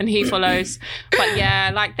follow and he follows. But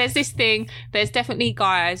yeah, like there's this thing. There's definitely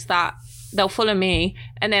guys that they'll follow me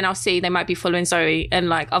and then I'll see they might be following Zoe and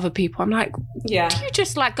like other people. I'm like, do you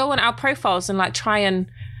just like go on our profiles and like try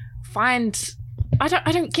and find... I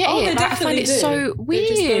don't get it. Like, I find it so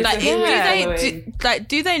weird. Like,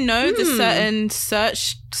 do they know the certain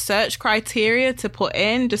search criteria to put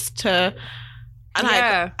in just to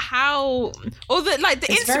like how, or the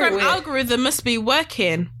Instagram algorithm must be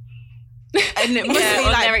working, and it must be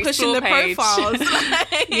like pushing the profiles.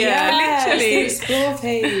 Literally, the explore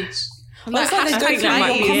page. Like, I think that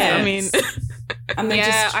might be it. I mean, and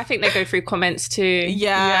I think they go through comments too.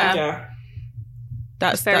 Yeah.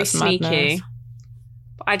 That's sneaky. Madness.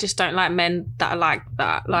 I just don't like men that are like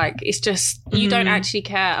that. Like, it's just, you don't actually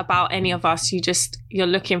care about any of us. You're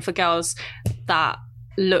looking for girls that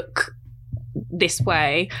look this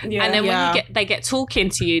way. Yeah. And then when they get talking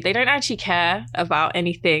to you, they don't actually care about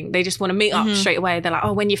anything. They just want to meet up straight away. They're like,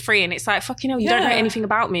 oh, when you're free. And it's like, fucking hell, you don't know anything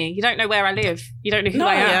about me. You don't know where I live. You don't know who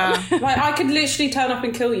I am. Yeah. Like, I could literally turn up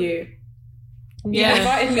and kill you. You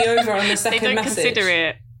invited me over on the second message. They don't consider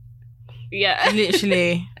it. Yeah.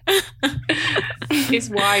 Literally. It's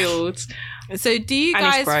wild. So do you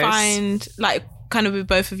guys find, like, kind of with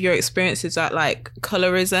both of your experiences, that like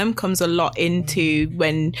colorism comes a lot into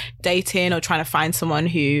when dating or trying to find someone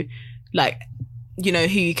who, like, you know,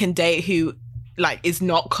 who you can date who like is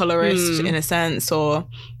not colorist in a sense, or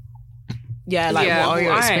what are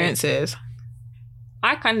your experiences?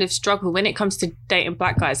 I kind of struggle when it comes to dating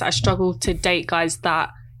black guys. I struggle to date guys that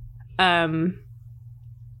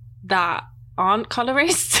that aren't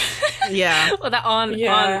colorist. Or that aren't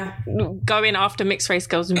going after mixed race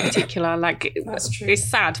girls in particular. Like, that's true. It's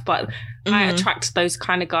sad, but I attract those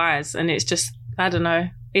kind of guys, and it's just, I don't know,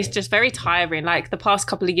 it's just very tiring. Like, the past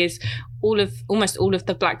couple of years, almost all of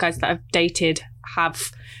the black guys that I've dated have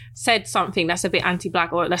said something that's a bit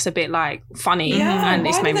anti-black or that's a bit like funny, and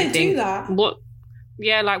it's made me think, what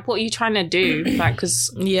are you trying to do? Like,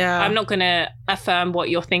 because I'm not gonna affirm what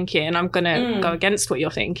you're thinking. I'm gonna go against what you're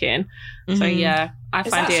thinking. So I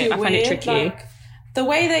find it tricky. Like, the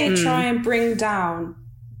way they try and bring down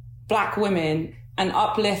black women and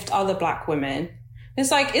uplift other black women, it's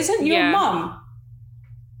like, isn't your mum?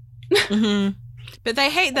 But they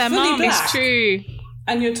hate their mum. It's true.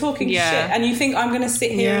 And you're talking shit, and you think I'm gonna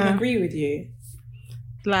sit here and agree with you?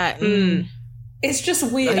 Like, it's just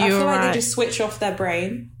weird. I feel like they just switch off their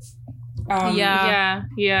brain. Yeah.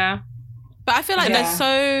 But I feel like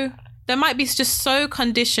they might be just so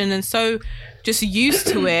conditioned and so just used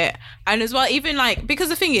to it. And as well, even like, because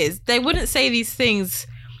the thing is, they wouldn't say these things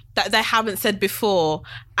that they haven't said before.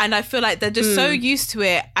 And I feel like they're just so used to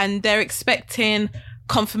it, and they're expecting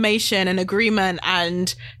confirmation and agreement,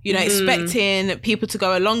 and, you know, expecting people to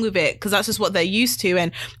go along with it, because that's just what they're used to.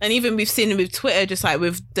 And even we've seen with Twitter, just like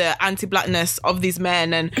with the anti-blackness of these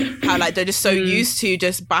men, and how like they're just so used to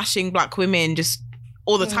just bashing black women just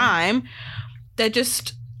all the time. They're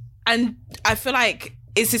just, and I feel like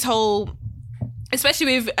it's this whole,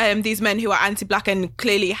 especially with these men who are anti-black and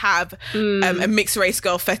clearly have a mixed race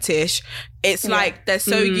girl fetish. It's like they're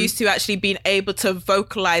so used to actually being able to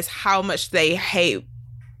vocalize how much they hate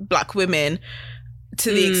black women,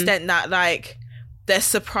 to the extent that like they're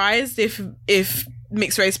surprised if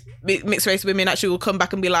mixed race women actually will come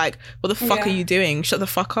back and be like, what the fuck are you doing? Shut the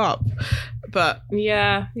fuck up. But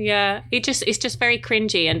it's just very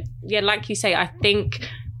cringy. And like you say, I think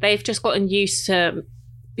they've just gotten used to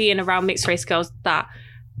being around mixed race girls that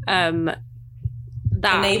enable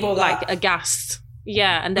that, like, aghast.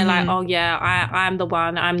 And they're like, oh yeah, I'm the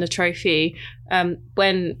one, I'm the trophy.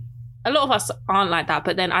 When a lot of us aren't like that,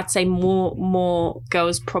 but then I'd say more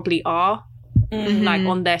girls probably are like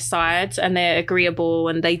on their side, and they're agreeable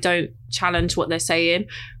and they don't challenge what they're saying,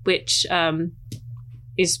 which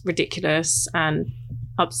is ridiculous and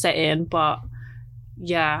upsetting. But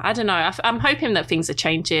I don't know. I'm hoping that things are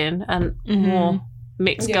changing and more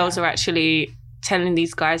mixed girls are actually telling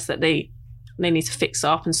these guys that they need to fix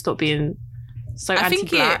up and stop being so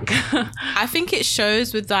anti-black. I think it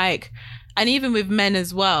shows with like, and even with men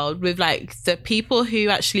as well, with like the people who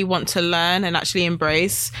actually want to learn and actually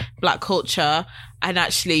embrace black culture and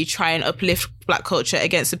actually try and uplift black culture,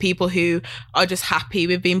 against the people who are just happy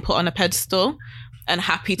with being put on a pedestal and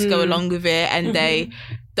happy to go along with it. And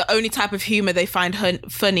the only type of humor they find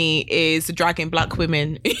funny is dragging black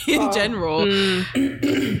women in general.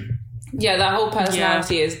 That whole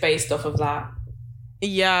personality is based off of that.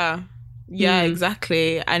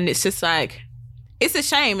 Exactly. And it's just like, it's a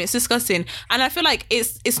shame. It's disgusting. And I feel like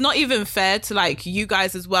it's not even fair to like you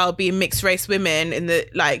guys as well, being mixed race women in the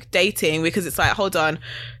like dating, because it's like, hold on,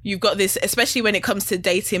 you've got this, especially when it comes to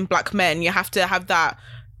dating black men, you have to have that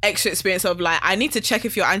extra experience of like, I need to check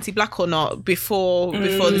if you're anti-black or not before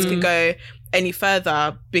this can go any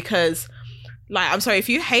further. Because like, I'm sorry, if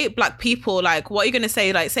you hate black people, like, what are you going to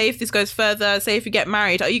say? Like, say if this goes further, say if you get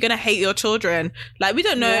married, are you going to hate your children? Like, we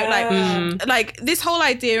don't know. Like this whole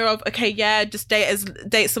idea of, okay, just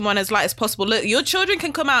date someone as light as possible. Look, your children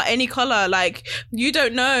can come out any color. Like, you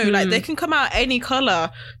don't know. Like, they can come out any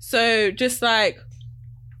color. So just like,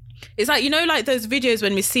 it's like, you know, like those videos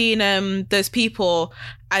when we're seeing those people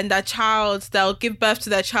and their child, they'll give birth to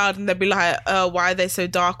their child and they'll be like, why are they so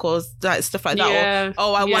dark, or like stuff like that,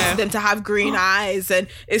 or I wanted them to have green eyes, and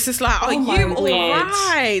it's just like, are you all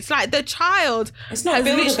right? It's like the child has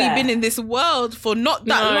literally been in this world for not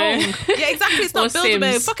that long. Yeah, exactly. It's not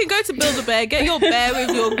Build-A-Bear. Fucking go to Build-A-Bear, get your bear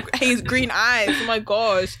with your green eyes. Oh my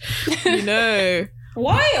gosh, you know.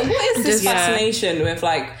 What is this fascination with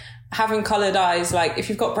like having coloured eyes? Like if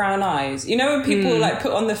you've got brown eyes, you know when people like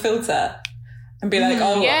put on the filter and be like,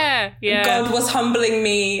 oh, God was humbling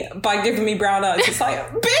me by giving me brown eyes. It's like,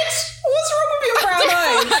 bitch, what's wrong with your brown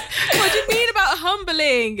eyes? What do you mean about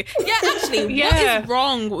humbling? Yeah, actually, what is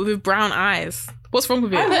wrong with brown eyes? What's wrong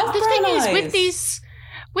with it? But the thing is,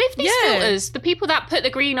 with these filters, the people that put the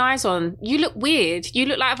green eyes on, you look weird. You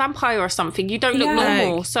look like a vampire or something. You don't look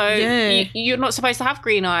normal. So you're not supposed to have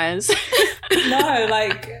green eyes. No,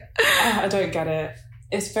 like, I don't get it.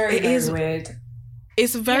 It's very weird.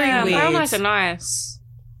 It's very weird. Brown eyes are nice.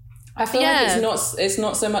 I feel like it's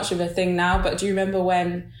not so much of a thing now, but do you remember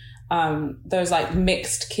when those like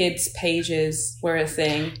mixed kids pages were a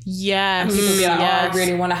thing? Yeah. And people be like, I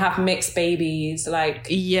really want to have mixed babies. Like,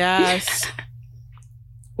 yes.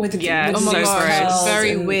 With oh my gosh,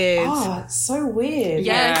 very weird. Oh, it's so weird.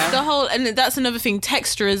 Yeah, the whole, and that's another thing.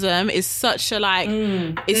 Texturism is such a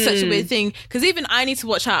it's such a weird thing, because even I need to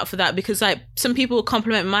watch out for that, because like some people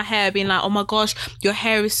compliment my hair, being like, oh my gosh, your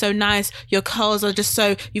hair is so nice, your curls are just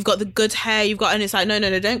so, you've got the good hair, and it's like, no,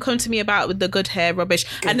 don't come to me about with the good hair rubbish.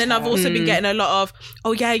 And then I've also been getting a lot of,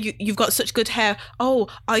 oh yeah, you've got such good hair. Oh,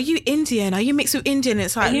 are you Indian? Are you mixed with Indian?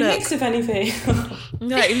 It's like, are you mixed with anything?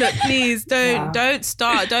 Like, look, please don't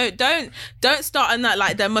start. Don't start on that.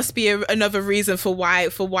 Like, there must be another reason for why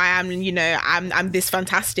I'm, I'm this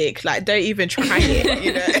fantastic. Like, don't even try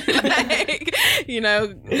it. Like,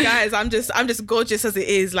 guys, I'm just gorgeous as it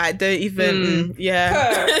is. Like, don't even. You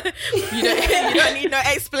don't need no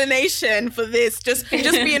explanation for this. Just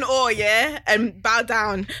be in awe, and bow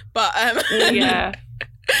down. But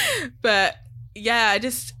but yeah, it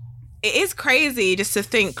is crazy just to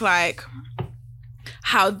think like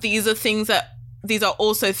how these are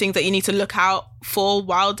also things that you need to look out for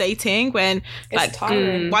while dating, when it's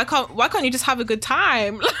tiring. Why can't you just have a good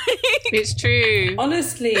time? Like, it's true.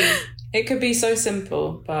 Honestly, it could be so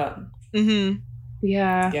simple, but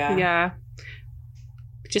yeah.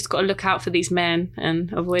 Just got to look out for these men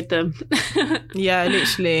and avoid them. Yeah,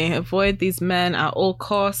 literally avoid these men at all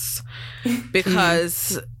costs,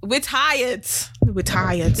 because we're tired.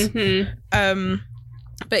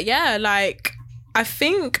 But yeah, like, I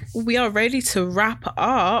think we are ready to wrap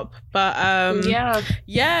up, but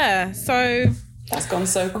so that's gone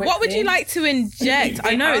so quick. What would you like to inject?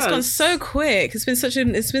 I know it's gone so quick. It's been such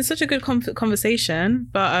a good conversation,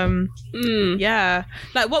 but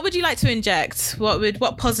like, what would you like to inject?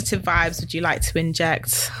 What positive vibes would you like to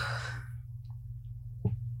inject?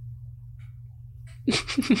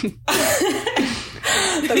 The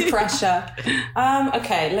pressure.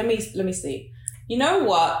 Okay, let me see. You know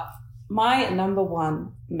what? My number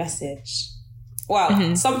one message,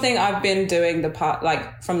 something I've been doing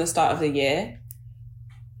from the start of the year.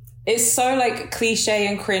 It's so like cliche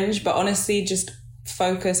and cringe, but honestly, just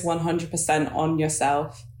focus 100% on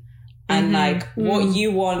yourself and what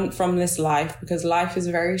you want from this life, because life is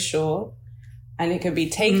very short and it can be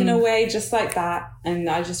taken away just like that. And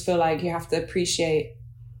I just feel like you have to appreciate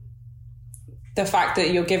the fact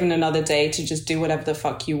that you're given another day to just do whatever the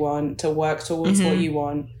fuck you want, to work towards what you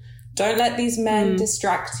want. Don't let these men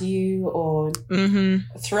distract you or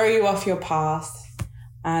throw you off your path,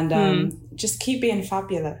 and just keep being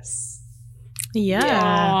fabulous.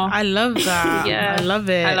 Yeah. I love that. Yeah. I love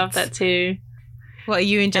it. I love that too. What are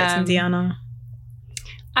you injecting, Deanna?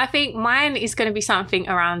 I think mine is going to be something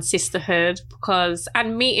around sisterhood,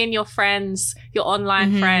 and meeting your friends, your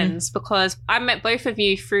online friends, because I met both of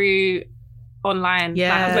you through online. We've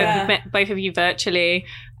met both of you virtually.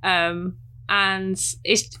 And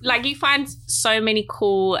it's like, you find so many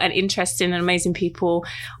cool and interesting and amazing people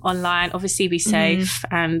online. Obviously, be safe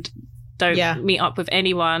and don't meet up with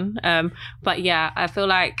anyone. But yeah, I feel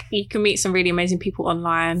like you can meet some really amazing people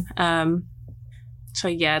online. So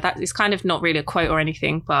yeah, that is kind of not really a quote or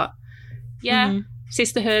anything, but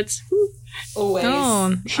sisterhoods. Always.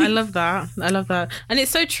 Oh, I love that. And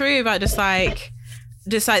it's so true about just like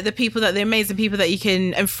the amazing people that you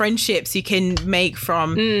can, and friendships you can make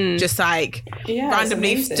from just like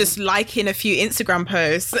randomly just liking a few Instagram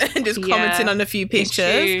posts and just commenting on a few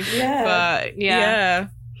pictures. But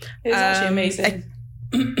it's actually amazing.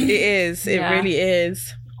 It is. It really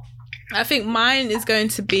is. I think mine is going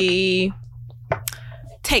to be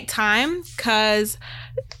take time,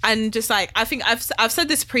 and just like, I think I've said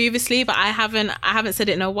this previously, but I haven't said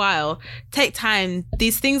it in a while. Take time.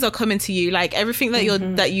 These things are coming to you. Like, everything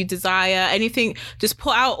that that you desire, anything, just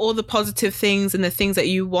put out all the positive things and the things that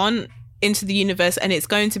you want into the universe, and it's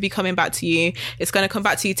going to be coming back to you. It's going to come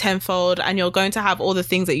back to you tenfold, and you're going to have all the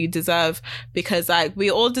things that you deserve, because like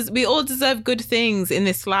we all deserve good things in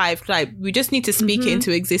this life. Like we just need to speak it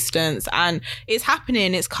into existence, and it's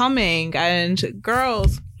happening, it's coming. And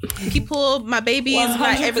girls, people, my babies, 100%.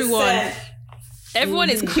 Like everyone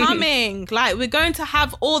is coming. Like we're going to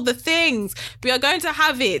have all the things. We are going to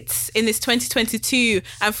have it in this 2022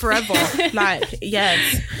 and forever. Like,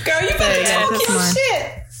 yes. Girl, you better talk your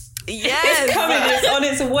shit. Yes. It's coming. It's on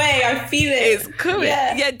its way. I feel it. It's coming.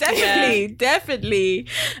 Yeah, definitely.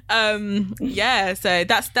 Yeah, so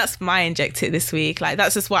that's my injected this week. Like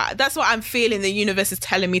that's what I'm feeling the universe is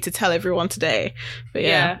telling me to tell everyone today. But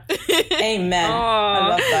yeah. Amen. I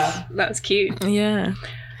love that. That's cute. Yeah.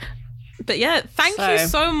 But yeah, thank you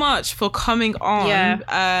so much for coming on. Yeah.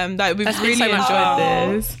 Like we've really enjoyed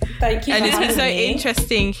this. Thank you. And it's been so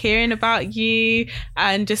interesting hearing about you,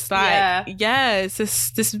 and just like it's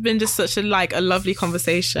just, this has been just such a lovely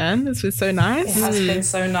conversation. It's been so nice. It has been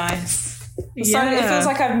so nice. So it feels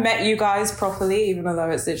like I've met you guys properly, even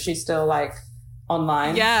though it's literally still like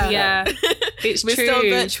online. Yeah. It's We're true. still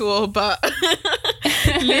virtual, but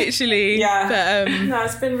literally. Yeah. But, no,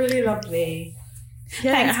 it's been really lovely.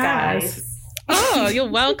 Yeah, thanks, guys. Oh, you're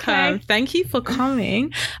welcome. Thank you for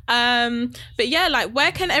coming. But yeah, like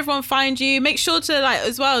where can everyone find you? Make sure to like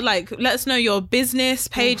as well, like let us know your business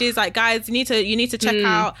pages. Like guys, you need to check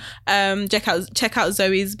out check out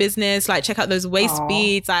Zoe's business, like check out those waist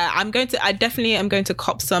beads. I definitely am going to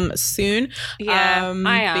cop some soon. I am.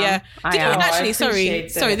 But yeah. Sorry,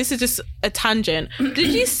 this is just a tangent.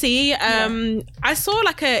 Did you see I saw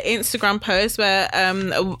like a Instagram post where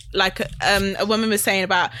a woman was saying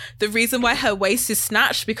about the reason why her waist is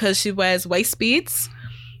snatched because she wears waist beads.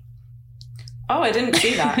 Oh, I didn't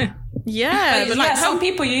see that. Yeah, but like some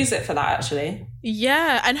people use it for that actually.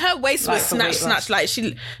 Yeah, and her waist was snatched. Like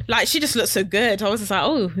she just looked so good. I was just like,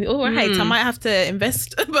 all right, I might have to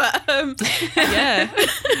invest. But yeah.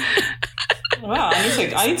 Wow,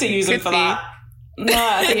 I need to use them for that. No,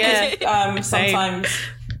 I think sometimes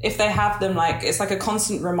if they have them, like it's like a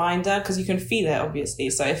constant reminder because you can feel it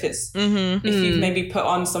obviously. So if it's if you've maybe put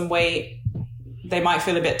on some weight, they might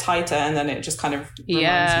feel a bit tighter, and then it just kind of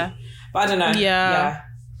reminds you. But I don't know.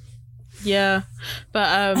 Yeah.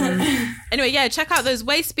 But anyway, check out those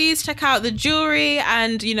waist beads, check out the jewelry,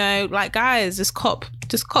 and like guys, just cop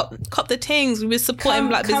the things. We're supporting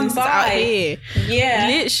black businesses out here. Yeah.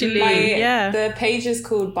 Literally. The page is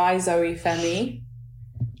called By Zoe Femi.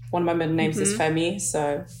 One of my middle names is Femi,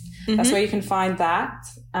 so that's where you can find that.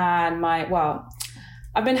 And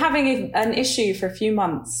I've been having an issue for a few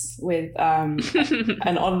months with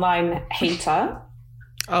an online hater.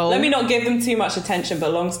 Oh. Let me not give them too much attention,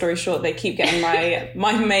 but long story short, they keep getting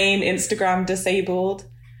my main Instagram disabled.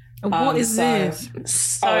 What is this?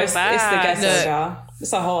 It's the Ghetto Girl.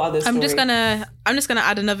 It's a whole other story. I'm just gonna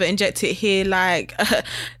add another inject it here. Like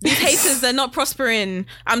these haters, they're not prospering.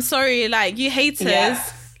 I'm sorry, like you haters. Yeah.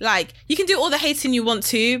 Like you can do all the hating you want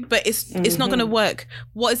to, but it's not gonna work.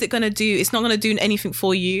 What is it gonna do? It's not gonna do anything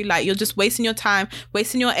for you. Like you're just wasting your time,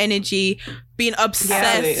 wasting your energy, being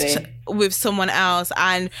obsessed with someone else,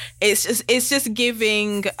 and it's just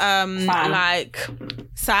giving like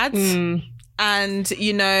sads and just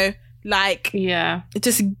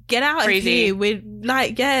get out of here with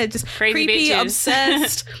just crazy creepy, bitches.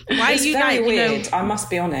 obsessed. Why it's are you very weird? I must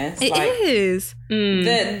be honest. It is.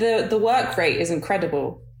 The work rate is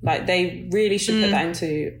incredible. Like they really should put that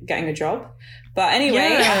into getting a job. But anyway,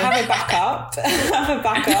 I have a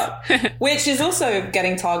backup, which is also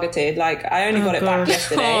getting targeted. Like I only got it back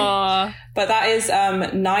yesterday. Aww. But that is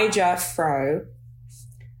Niger Fro.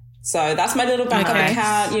 So that's my little backup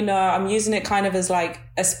account. I'm using it kind of as like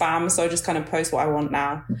a spam. So I just kind of post what I want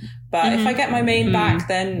now. But if I get my main back,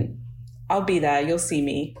 then I'll be there. You'll see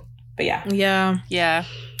me. But yeah.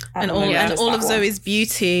 And all of Zoe's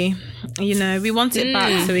beauty, we want it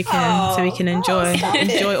back so we can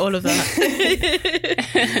enjoy all of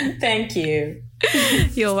that. Thank you.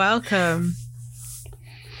 You're welcome.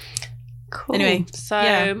 Cool. Anyway,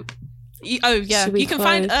 so you can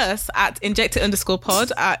find us at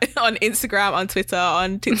injected_pod on Instagram, on Twitter,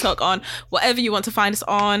 on TikTok, on whatever you want to find us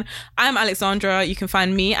on. I'm Alexandra. You can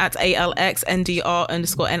find me at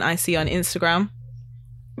ALXNDR_NIC on Instagram.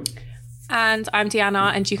 And I'm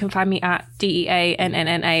Deanna, and you can find me at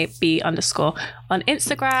DEANNNAB_ on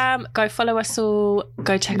Instagram. Go follow us all.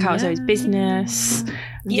 Go check out Zoe's business. Check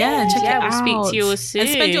it out. We'll speak to you all soon.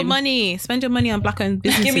 And spend your money on black-owned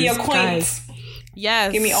businesses. Give me your coins. Guys.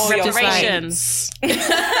 Yes. Give me all your reparations.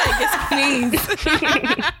 Yes, please.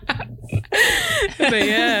 But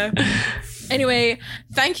Anyway,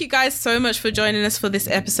 thank you guys so much for joining us for this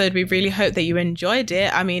episode. We really hope that you enjoyed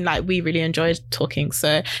it. I mean, like, we really enjoyed talking.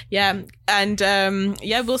 So yeah. And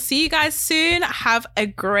we'll see you guys soon. Have a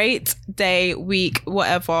great day, week,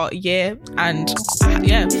 whatever, year. And see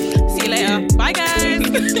you later. Bye, guys.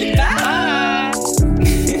 Bye.